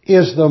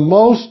is the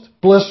most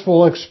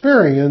blissful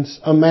experience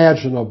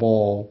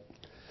imaginable.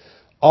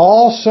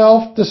 All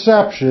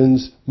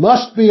self-deceptions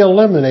must be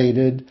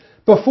eliminated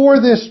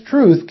before this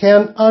truth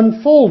can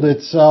unfold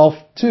itself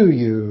to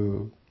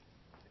you.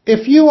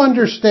 If you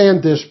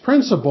understand this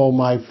principle,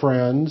 my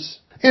friends,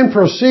 and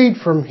proceed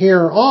from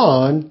here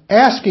on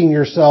asking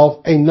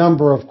yourself a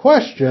number of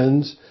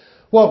questions,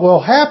 what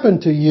will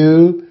happen to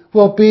you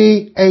will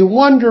be a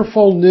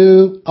wonderful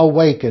new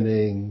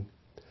awakening.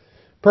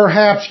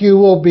 Perhaps you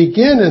will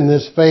begin in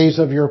this phase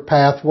of your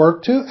path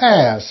work to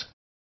ask,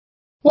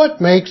 what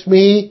makes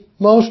me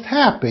most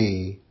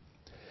happy?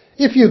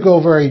 If you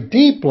go very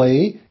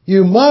deeply,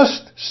 you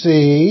must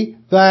see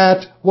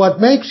that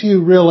what makes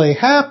you really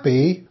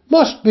happy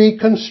must be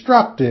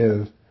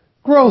constructive,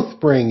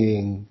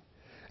 growth-bringing,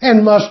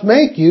 and must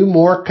make you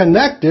more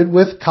connected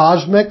with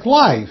cosmic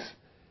life,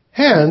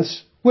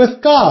 hence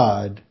with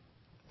God.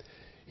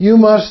 You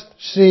must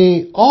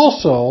see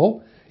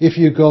also, if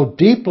you go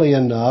deeply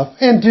enough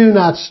and do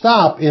not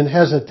stop in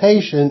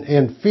hesitation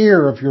and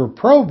fear of your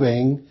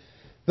probing,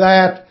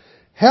 that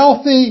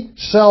healthy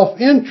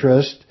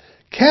self-interest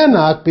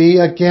cannot be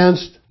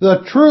against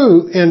the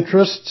true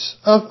interests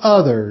of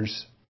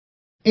others.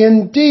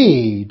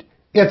 Indeed,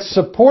 it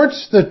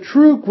supports the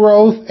true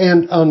growth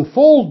and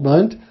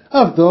unfoldment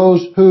of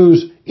those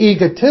whose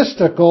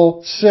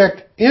egotistical,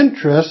 sick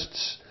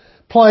interests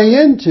play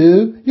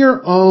into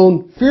your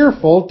own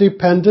fearful,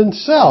 dependent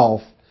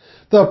self,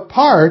 the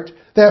part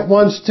that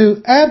wants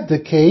to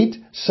abdicate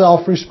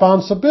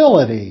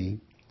self-responsibility.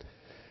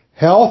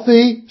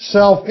 Healthy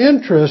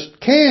self-interest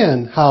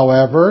can,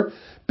 however,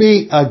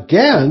 be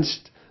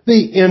against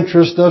the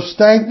interest of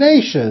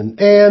stagnation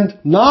and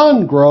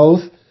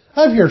non-growth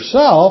of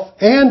yourself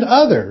and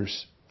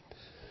others.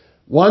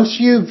 Once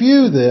you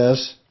view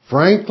this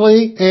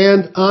frankly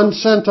and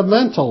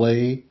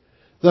unsentimentally,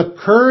 the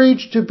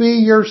courage to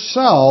be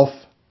yourself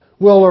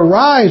will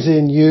arise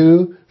in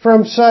you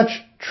from such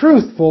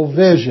truthful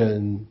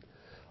vision.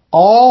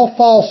 All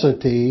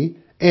falsity,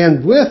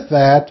 and with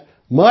that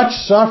much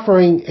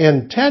suffering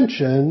and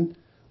tension,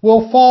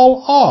 will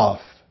fall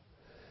off.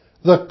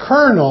 The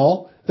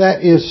kernel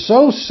that is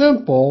so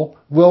simple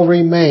will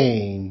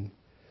remain.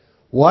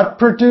 What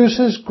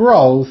produces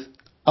growth,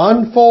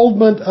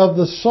 unfoldment of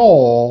the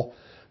soul,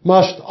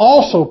 must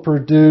also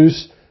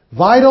produce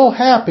vital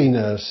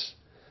happiness,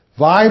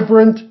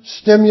 vibrant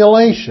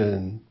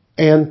stimulation,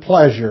 and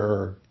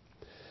pleasure.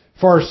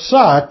 For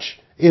such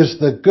is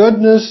the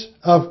goodness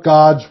of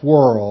God's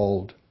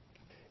world.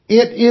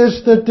 It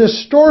is the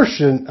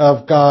distortion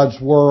of God's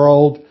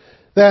world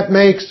that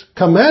makes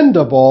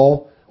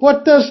commendable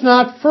what does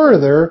not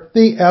further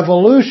the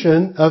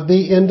evolution of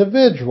the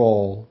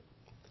individual.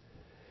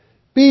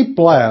 Be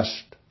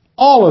blessed,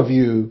 all of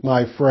you,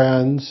 my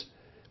friends.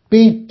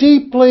 Be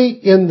deeply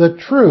in the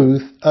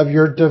truth of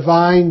your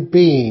divine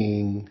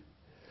being.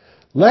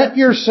 Let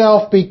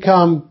yourself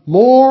become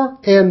more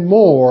and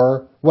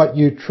more what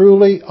you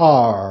truly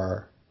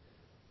are,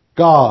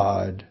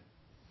 God.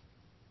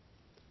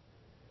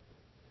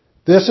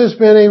 This has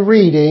been a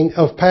reading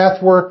of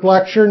Pathwork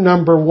Lecture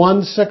number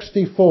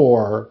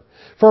 164.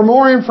 For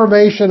more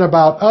information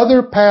about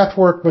other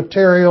Pathwork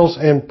materials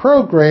and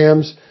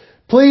programs,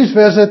 please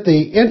visit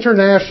the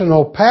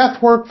International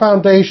Pathwork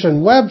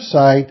Foundation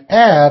website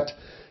at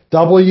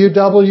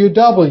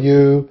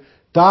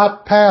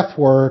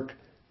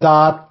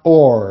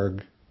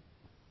www.pathwork.org.